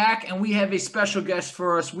are back, and we have a special guest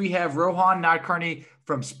for us. We have Rohan Nadkarni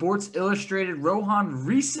from Sports Illustrated. Rohan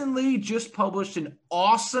recently just published an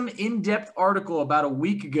awesome in-depth article about a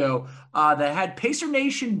week ago that had Pacer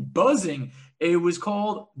Nation buzzing. It was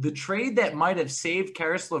called The Trade That Might Have Saved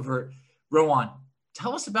Caris LeVert. Rohan,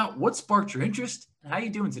 tell us about what sparked your interest and how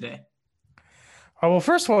you doing today. Well,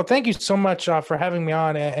 first of all, thank you so much for having me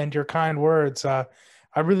on and your kind words. I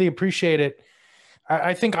really appreciate it.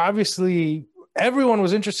 I think obviously everyone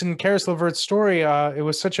was interested in Caris LeVert's story. It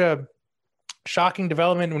was such a shocking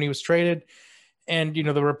development when he was traded. And, you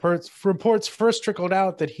know, the reports first trickled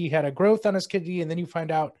out that he had a growth on his kidney, and then you find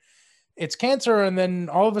out it's cancer. And then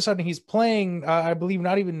all of a sudden he's playing, I believe,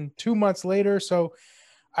 not even 2 months later. So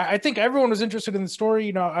I think everyone was interested in the story.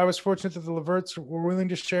 You know, I was fortunate that the Leverts were willing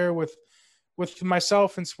to share with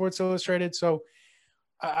myself and Sports Illustrated. So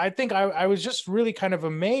I think I was just really kind of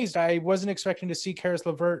amazed. I wasn't expecting to see Caris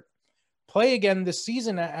LeVert play again this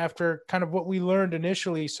season after kind of what we learned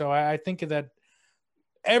initially. So I think that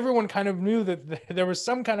everyone kind of knew that there was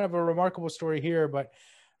some kind of a remarkable story here, but,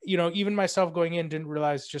 you know, even myself going in didn't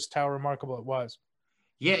realize just how remarkable it was.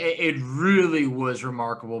 Yeah, it really was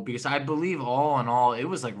remarkable because I believe all in all, it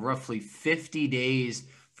was like roughly 50 days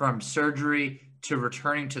from surgery to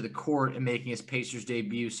returning to the court and making his Pacers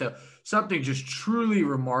debut. So something just truly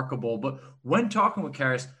remarkable. But when talking with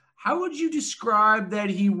Caris, how would you describe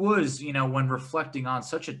that he was, you know, when reflecting on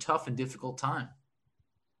such a tough and difficult time?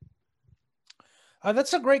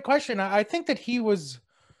 That's a great question. I think that it was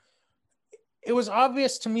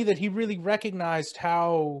obvious to me that he really recognized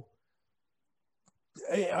how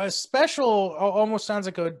a special almost sounds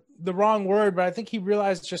like the wrong word, but I think he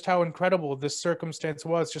realized just how incredible this circumstance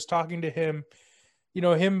was. Just talking to him, you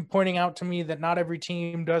know, him pointing out to me that not every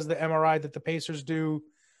team does the MRI that the Pacers do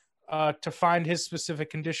to find his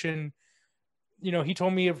specific condition. You know, he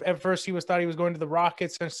told me at first thought he was going to the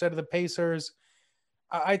Rockets instead of the Pacers.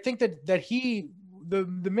 I think that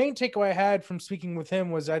the main takeaway I had from speaking with him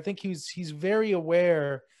was I think he's very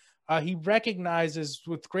aware. He recognizes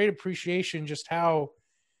with great appreciation just how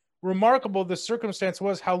remarkable the circumstance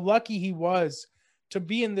was, how lucky he was to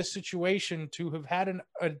be in this situation, to have had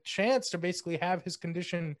a chance to basically have his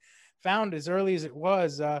condition found as early as it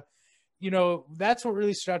was. You know, that's what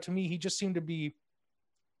really stood out to me. He just seemed to be,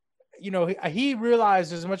 you know, he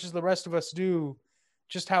realized as much as the rest of us do,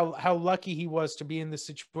 just how lucky he was to be in this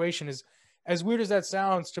situation. As weird as that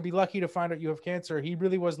sounds, to be lucky to find out you have cancer, he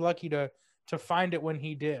really was lucky to find it when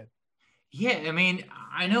he did. Yeah, I mean,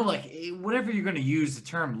 I know, like, whatever you're going to use, the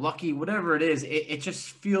term lucky, whatever it is, it just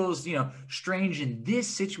feels, you know, strange in this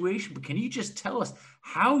situation. But can you just tell us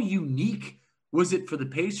how unique was it for the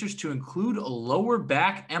Pacers to include a lower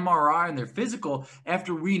back MRI in their physical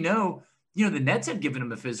after we know, you know, the Nets had given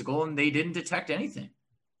him a physical and they didn't detect anything?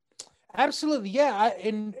 Absolutely. Yeah.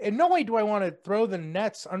 In no way do I want to throw the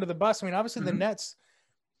Nets under the bus. I mean, obviously the Nets,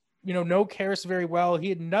 you know Caris very well. He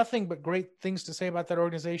had nothing but great things to say about that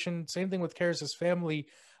organization. Same thing with Caris's family.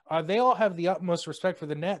 They all have the utmost respect for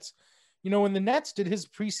the Nets. You know, when the Nets did his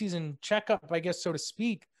preseason checkup, I guess, so to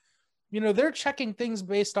speak, you know, they're checking things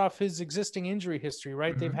based off his existing injury history,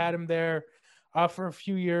 right? They've had him there for a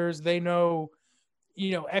few years. They know,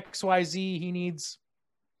 you know, XYZ, he needs,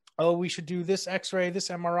 we should do this X-ray, this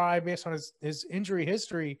MRI based on his injury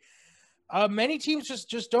history. Many teams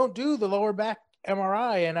just don't do the lower back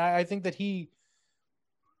MRI. And I think that he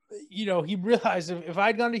realized if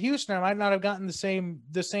I'd gone to Houston, I might not have gotten the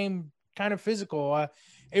same kind of physical.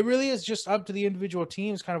 It really is just up to the individual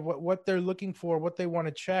teams, kind of what they're looking for, what they want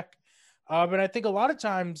to check. But I think a lot of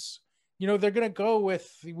times, you know, they're going to go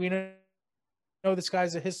with, we know this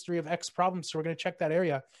guy's a history of X problems, so we're going to check that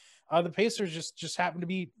area. The Pacers just happen to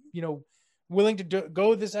be, you know, willing to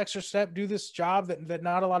go this extra step, do this job that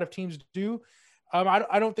not a lot of teams do.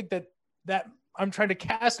 I don't think that I'm trying to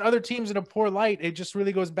cast other teams in a poor light. It just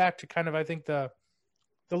really goes back to kind of, I think, the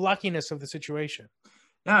luckiness of the situation.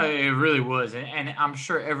 No, it really was. And I'm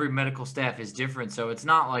sure every medical staff is different. So it's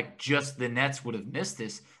not like just the Nets would have missed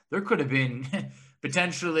this. There could have been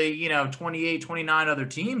potentially, you know, 28, 29 other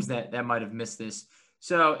teams that might have missed this.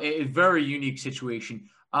 So a very unique situation.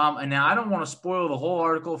 And now I don't want to spoil the whole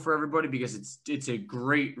article for everybody because it's a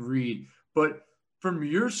great read. But from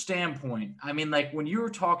your standpoint, I mean, like when you were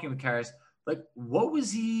talking with Caris, like what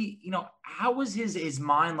was he, you know, how was his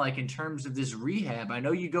mind like in terms of this rehab? I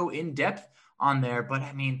know you go in depth on there, but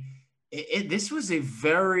I mean, this was a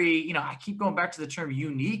very, you know, I keep going back to the term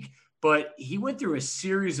unique, but he went through a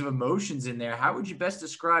series of emotions in there. How would you best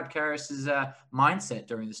describe Caris's mindset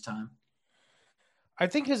during this time? I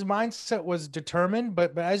think his mindset was determined,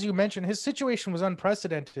 but as you mentioned, his situation was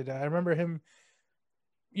unprecedented. I remember him,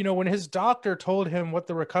 you know, when his doctor told him what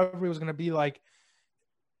the recovery was going to be like,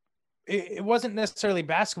 it wasn't necessarily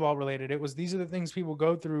basketball related. It was, these are the things people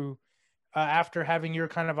go through after having your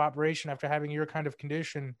kind of operation, after having your kind of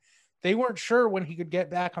condition. They weren't sure when he could get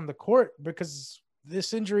back on the court because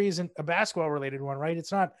this injury isn't a basketball related one, right?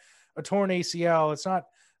 It's not a torn ACL. It's not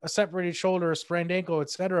a separated shoulder, a sprained ankle,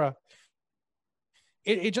 etc.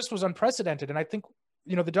 It just was unprecedented. And I think,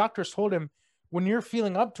 you know, the doctors told him when you're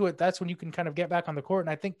feeling up to it, that's when you can kind of get back on the court. And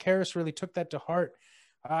I think Caris really took that to heart.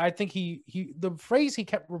 I think the phrase he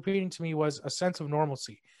kept repeating to me was a sense of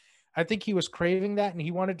normalcy. I think he was craving that and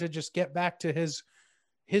he wanted to just get back to his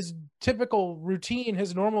typical routine,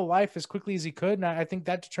 his normal life as quickly as he could. And I think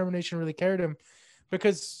that determination really carried him.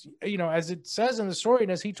 because, you know, as it says in the story,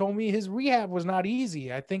 and as he told me, his rehab was not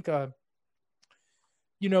easy. I think,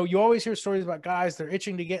 you know, you always hear stories about guys, they're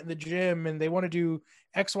itching to get in the gym and they want to do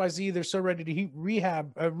XYZ. They're so ready to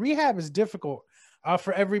rehab. Rehab is difficult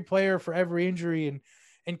for every player, for every injury.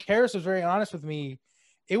 And Caris was very honest with me.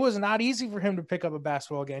 It was not easy for him to pick up a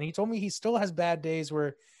basketball again. He told me he still has bad days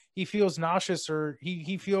where he feels nauseous, or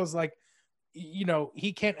he feels like, you know,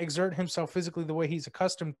 he can't exert himself physically the way he's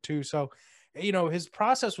accustomed to. So, you know, his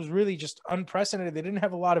process was really just unprecedented. They didn't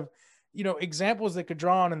have a lot of, you know, examples they could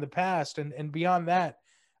draw on in the past. And beyond that,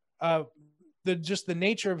 the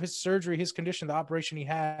nature of his surgery, his condition, the operation he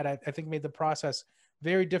had, I think made the process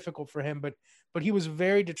very difficult for him. But he was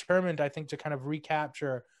very determined, I think, to kind of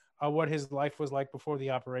recapture what his life was like before the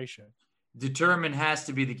operation. Determined has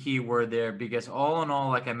to be the key word there, because all in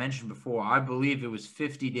all, like I mentioned before, I believe it was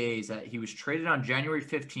 50 days that he was traded on January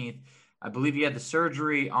 15th. I believe he had the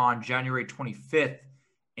surgery on January 25th,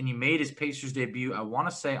 and he made his Pacers debut, I want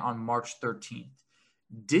to say, on March 13th.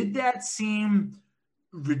 Did that seem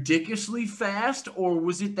ridiculously fast, or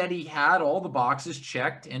was it that he had all the boxes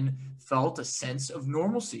checked and felt a sense of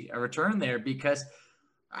normalcy, a return there? Because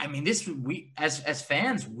I mean, we as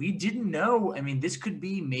fans, we didn't know. I mean, this could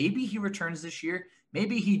be, maybe he returns this year,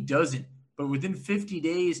 maybe he doesn't. But within 50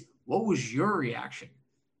 days, what was your reaction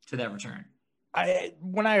to that return?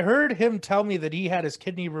 When I heard him tell me that he had his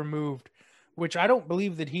kidney removed, which I don't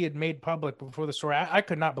believe that he had made public before the story, I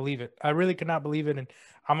could not believe it. I really could not believe it. And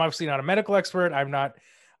I'm obviously not a medical expert.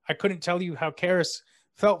 I couldn't tell you how Caris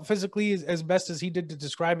felt physically as best as he did to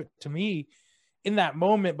describe it to me in that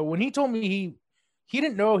moment. But when he told me he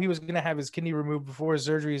didn't know he was going to have his kidney removed before his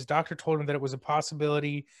surgery, his doctor told him that it was a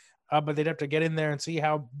possibility, but they'd have to get in there and see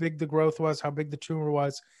how big the growth was, how big the tumor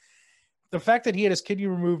was. The fact that he had his kidney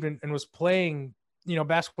removed and was playing, you know,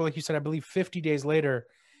 basketball, like you said, I believe 50 days later,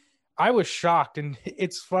 I was shocked. And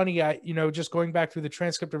it's funny, just going back through the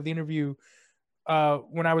transcript of the interview,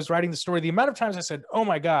 when I was writing the story, the amount of times I said, "Oh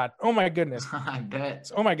my God, oh my goodness," I bet,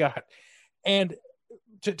 "Oh my God," and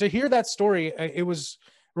to hear that story, it was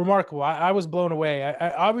remarkable. I was blown away.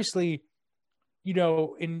 I obviously, you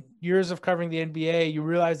know, in years of covering the NBA, you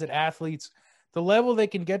realize that athletes, the level they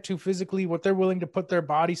can get to physically, what they're willing to put their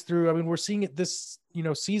bodies through. I mean, we're seeing it this, you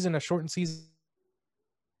know, season, a shortened season.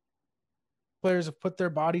 Players have put their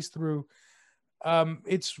bodies through.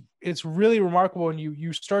 It's really remarkable, and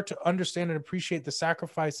you start to understand and appreciate the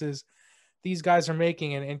sacrifices these guys are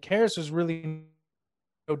making. And Caris was really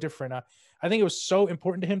no different. I think it was so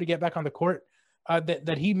important to him to get back on the court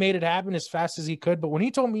that he made it happen as fast as he could. But when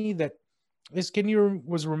he told me that his kidney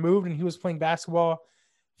was removed and he was playing basketball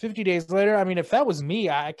 50 days later, I mean, if that was me,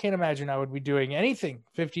 I can't imagine I would be doing anything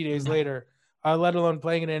 50 days later, let alone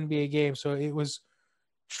playing an NBA game. So it was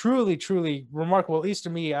truly, truly remarkable, at least to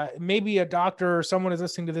me. Maybe a doctor or someone is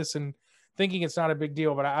listening to this and thinking it's not a big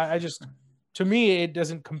deal, but I just, to me, it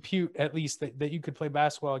doesn't compute, at least, that you could play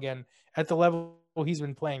basketball again at the level he's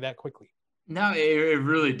been playing that quickly. No, it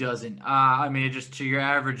really doesn't. I mean, just to your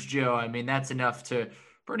average Joe, I mean, that's enough to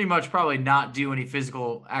pretty much probably not do any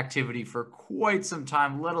physical activity for quite some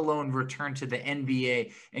time, let alone return to the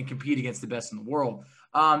NBA and compete against the best in the world.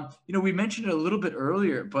 We mentioned it a little bit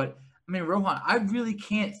earlier, but I mean, Rohan, I really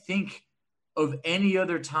can't think of any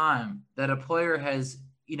other time that a player has,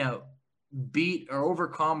 beat or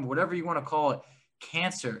overcome, whatever you want to call it,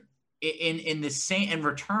 cancer in the same and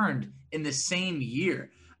returned in the same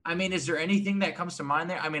year. I mean, is there anything that comes to mind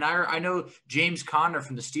there? I mean, I know James Conner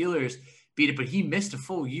from the Steelers beat it, but he missed a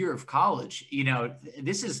full year of college.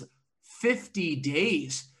 This is 50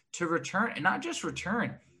 days to return, and not just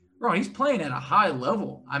return. Bro, he's playing at a high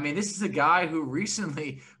level. I mean, this is a guy who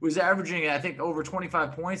recently was averaging, I think, over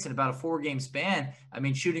 25 points in about a 4-game span. I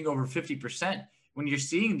mean, shooting over 50%. When you're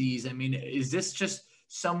seeing these, I mean, is this just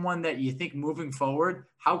someone that you think moving forward,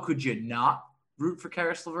 how could you not root for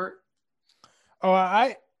Caris LeVert?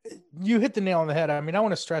 Oh, you hit the nail on the head. I mean, I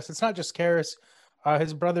want to stress, it's not just Caris.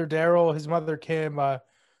 His brother Daryl, his mother Kim,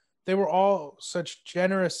 they were all such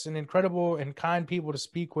generous and incredible and kind people to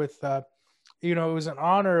speak with. It was an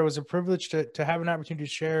honor. It was a privilege to have an opportunity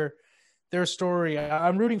to share their story.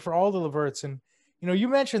 I'm rooting for all the LeVerts. And, you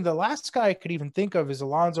mentioned the last guy I could even think of is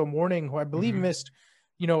Alonzo Mourning, who I believe missed,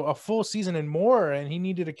 a full season and more, and he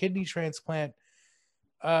needed a kidney transplant.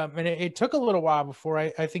 And it took a little while before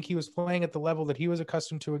I think he was playing at the level that he was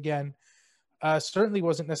accustomed to again. Certainly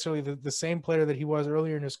wasn't necessarily the same player that he was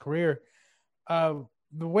earlier in his career. The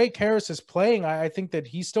way Caris is playing, I think that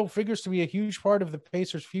he still figures to be a huge part of the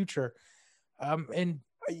Pacers' future. I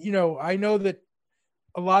know that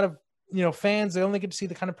a lot of, fans, they only get to see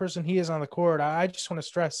the kind of person he is on the court. I just want to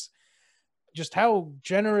stress, just how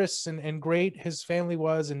generous and great his family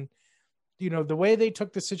was. And, the way they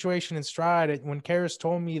took the situation in stride. When Karras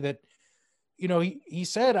told me that, he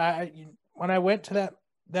said, when I went to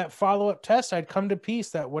that follow-up test, I'd come to peace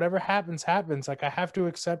that whatever happens. Like, I have to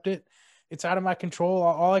accept it. It's out of my control.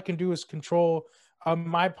 All I can do is control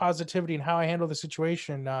my positivity and how I handle the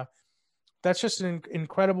situation. That's just an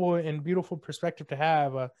incredible and beautiful perspective to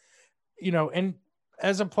have, and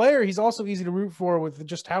as a player, he's also easy to root for with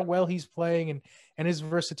just how well he's playing and his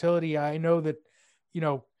versatility. I know that,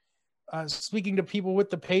 speaking to people with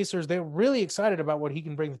the Pacers, they're really excited about what he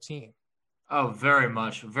can bring the team. Oh, very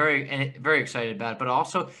much. Very excited about it. But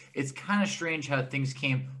also, it's kind of strange how things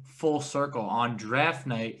came full circle. On draft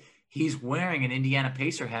night, he's wearing an Indiana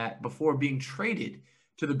Pacer hat before being traded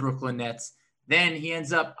to the Brooklyn Nets. Then he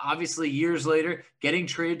ends up, obviously, years later, getting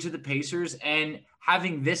traded to the Pacers and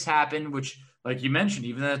having this happen, which, like you mentioned,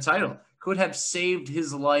 even the title could have saved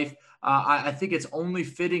his life. I think it's only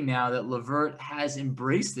fitting now that LeVert has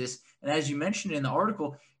embraced this. And as you mentioned in the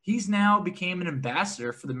article, he's now became an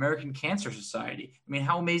ambassador for the American Cancer Society. I mean,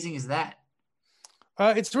 how amazing is that?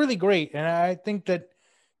 It's really great. And I think that,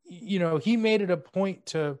 he made it a point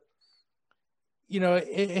to,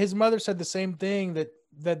 his mother said the same thing,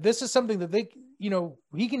 that this is something that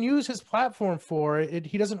he can use his platform for.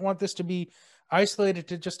 He doesn't want this to be isolated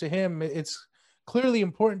to him. It's clearly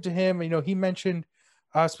important to him. He mentioned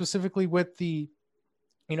specifically with the,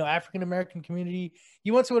 African-American community,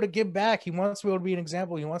 he wants to be able to give back. He wants to be able to be an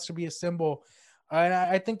example. He wants to be a symbol. And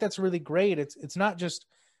I think that's really great. It's not just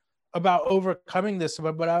about overcoming this,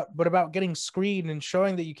 but about getting screened and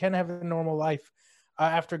showing that you can have a normal life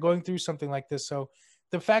after going through something like this. So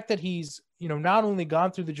the fact that he's, not only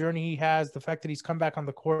gone through the journey he has, the fact that he's come back on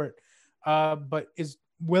the court, but is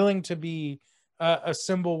willing to be a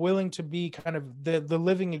symbol, willing to be kind of the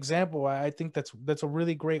living example. I think that's a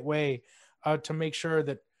really great way to make sure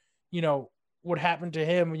that, what happened to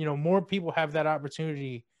him, more people have that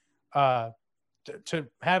opportunity to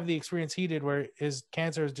have the experience he did, where his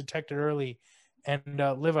cancer is detected early and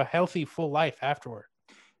live a healthy, full life afterward.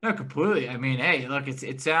 No, completely. I mean, hey, look,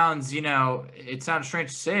 it sounds, it sounds strange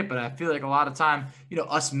to say it, but I feel like a lot of time,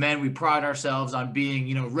 us men, we pride ourselves on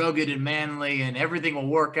being, rugged and manly and everything will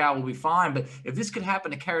work out, we'll be fine. But if this could happen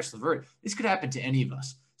to Caris LeVert, this could happen to any of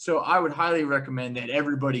us. So I would highly recommend that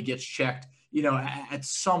everybody gets checked, at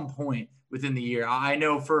some point within the year. I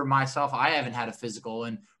know for myself, I haven't had a physical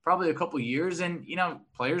in probably a couple of years. And,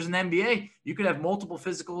 players in the NBA, you could have multiple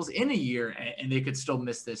physicals in a year and they could still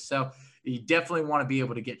miss this. So you definitely want to be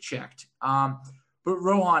able to get checked. But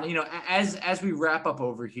Rohan, as we wrap up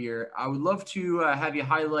over here, I would love to have you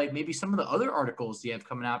highlight maybe some of the other articles you have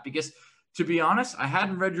coming out, because to be honest, I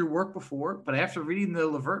hadn't read your work before, but after reading the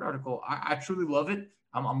LeVert article, I truly love it.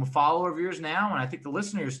 I'm a follower of yours now, and I think the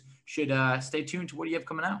listeners should stay tuned to what you have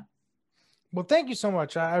coming out. Well, thank you so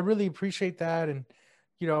much. I really appreciate that. And,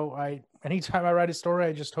 anytime I write a story,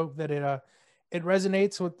 I just hope that it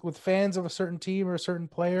resonates with fans of a certain team or a certain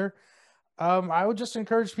player. I would just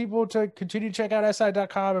encourage people to continue to check out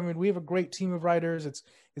SI.com. I mean, we have a great team of writers.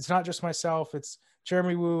 It's not just myself. It's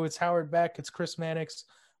Jeremy Wu. It's Howard Beck. It's Chris Mannix.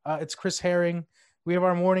 It's Chris Herring. We have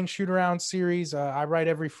our morning shoot around series. I write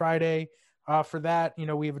every Friday. For that,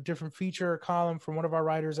 we have a different feature column from one of our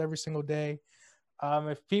writers every single day.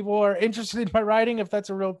 If people are interested in my writing, if that's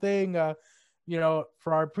a real thing, for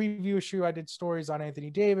our preview issue, I did stories on Anthony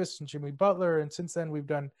Davis and Jimmy Butler. And since then we've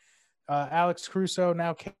done Alex Caruso,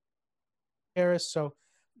 now Harris. So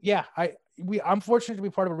yeah, I'm fortunate to be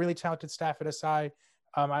part of a really talented staff at SI.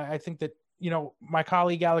 I think that, my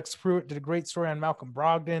colleague, Alex Pruitt, did a great story on Malcolm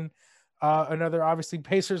Brogdon, another obviously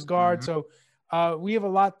Pacers guard. Mm-hmm. So we have a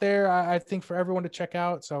lot there, I think, for everyone to check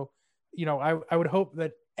out. So, I would hope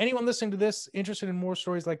that anyone listening to this interested in more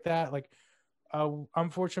stories like that, I'm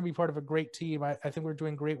fortunate to be part of a great team. I think we're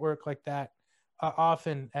doing great work like that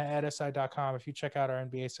often at SI.com if you check out our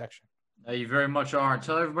NBA section. You very much are.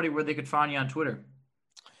 Tell everybody where they could find you on Twitter.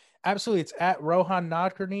 Absolutely. It's at Rohan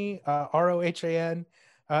Nadkarni, ROHAN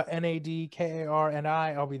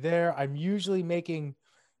NADKARNI. I'll be there. I'm usually making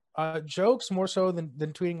jokes more so than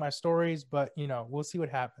tweeting my stories, but we'll see what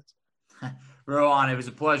happens. Rohan, it was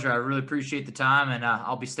a pleasure. I really appreciate the time, and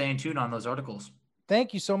I'll be staying tuned on those articles.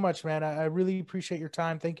 Thank you so much, man. I really appreciate your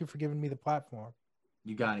time. Thank you for giving me the platform.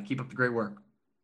 You got it. Keep up the great work.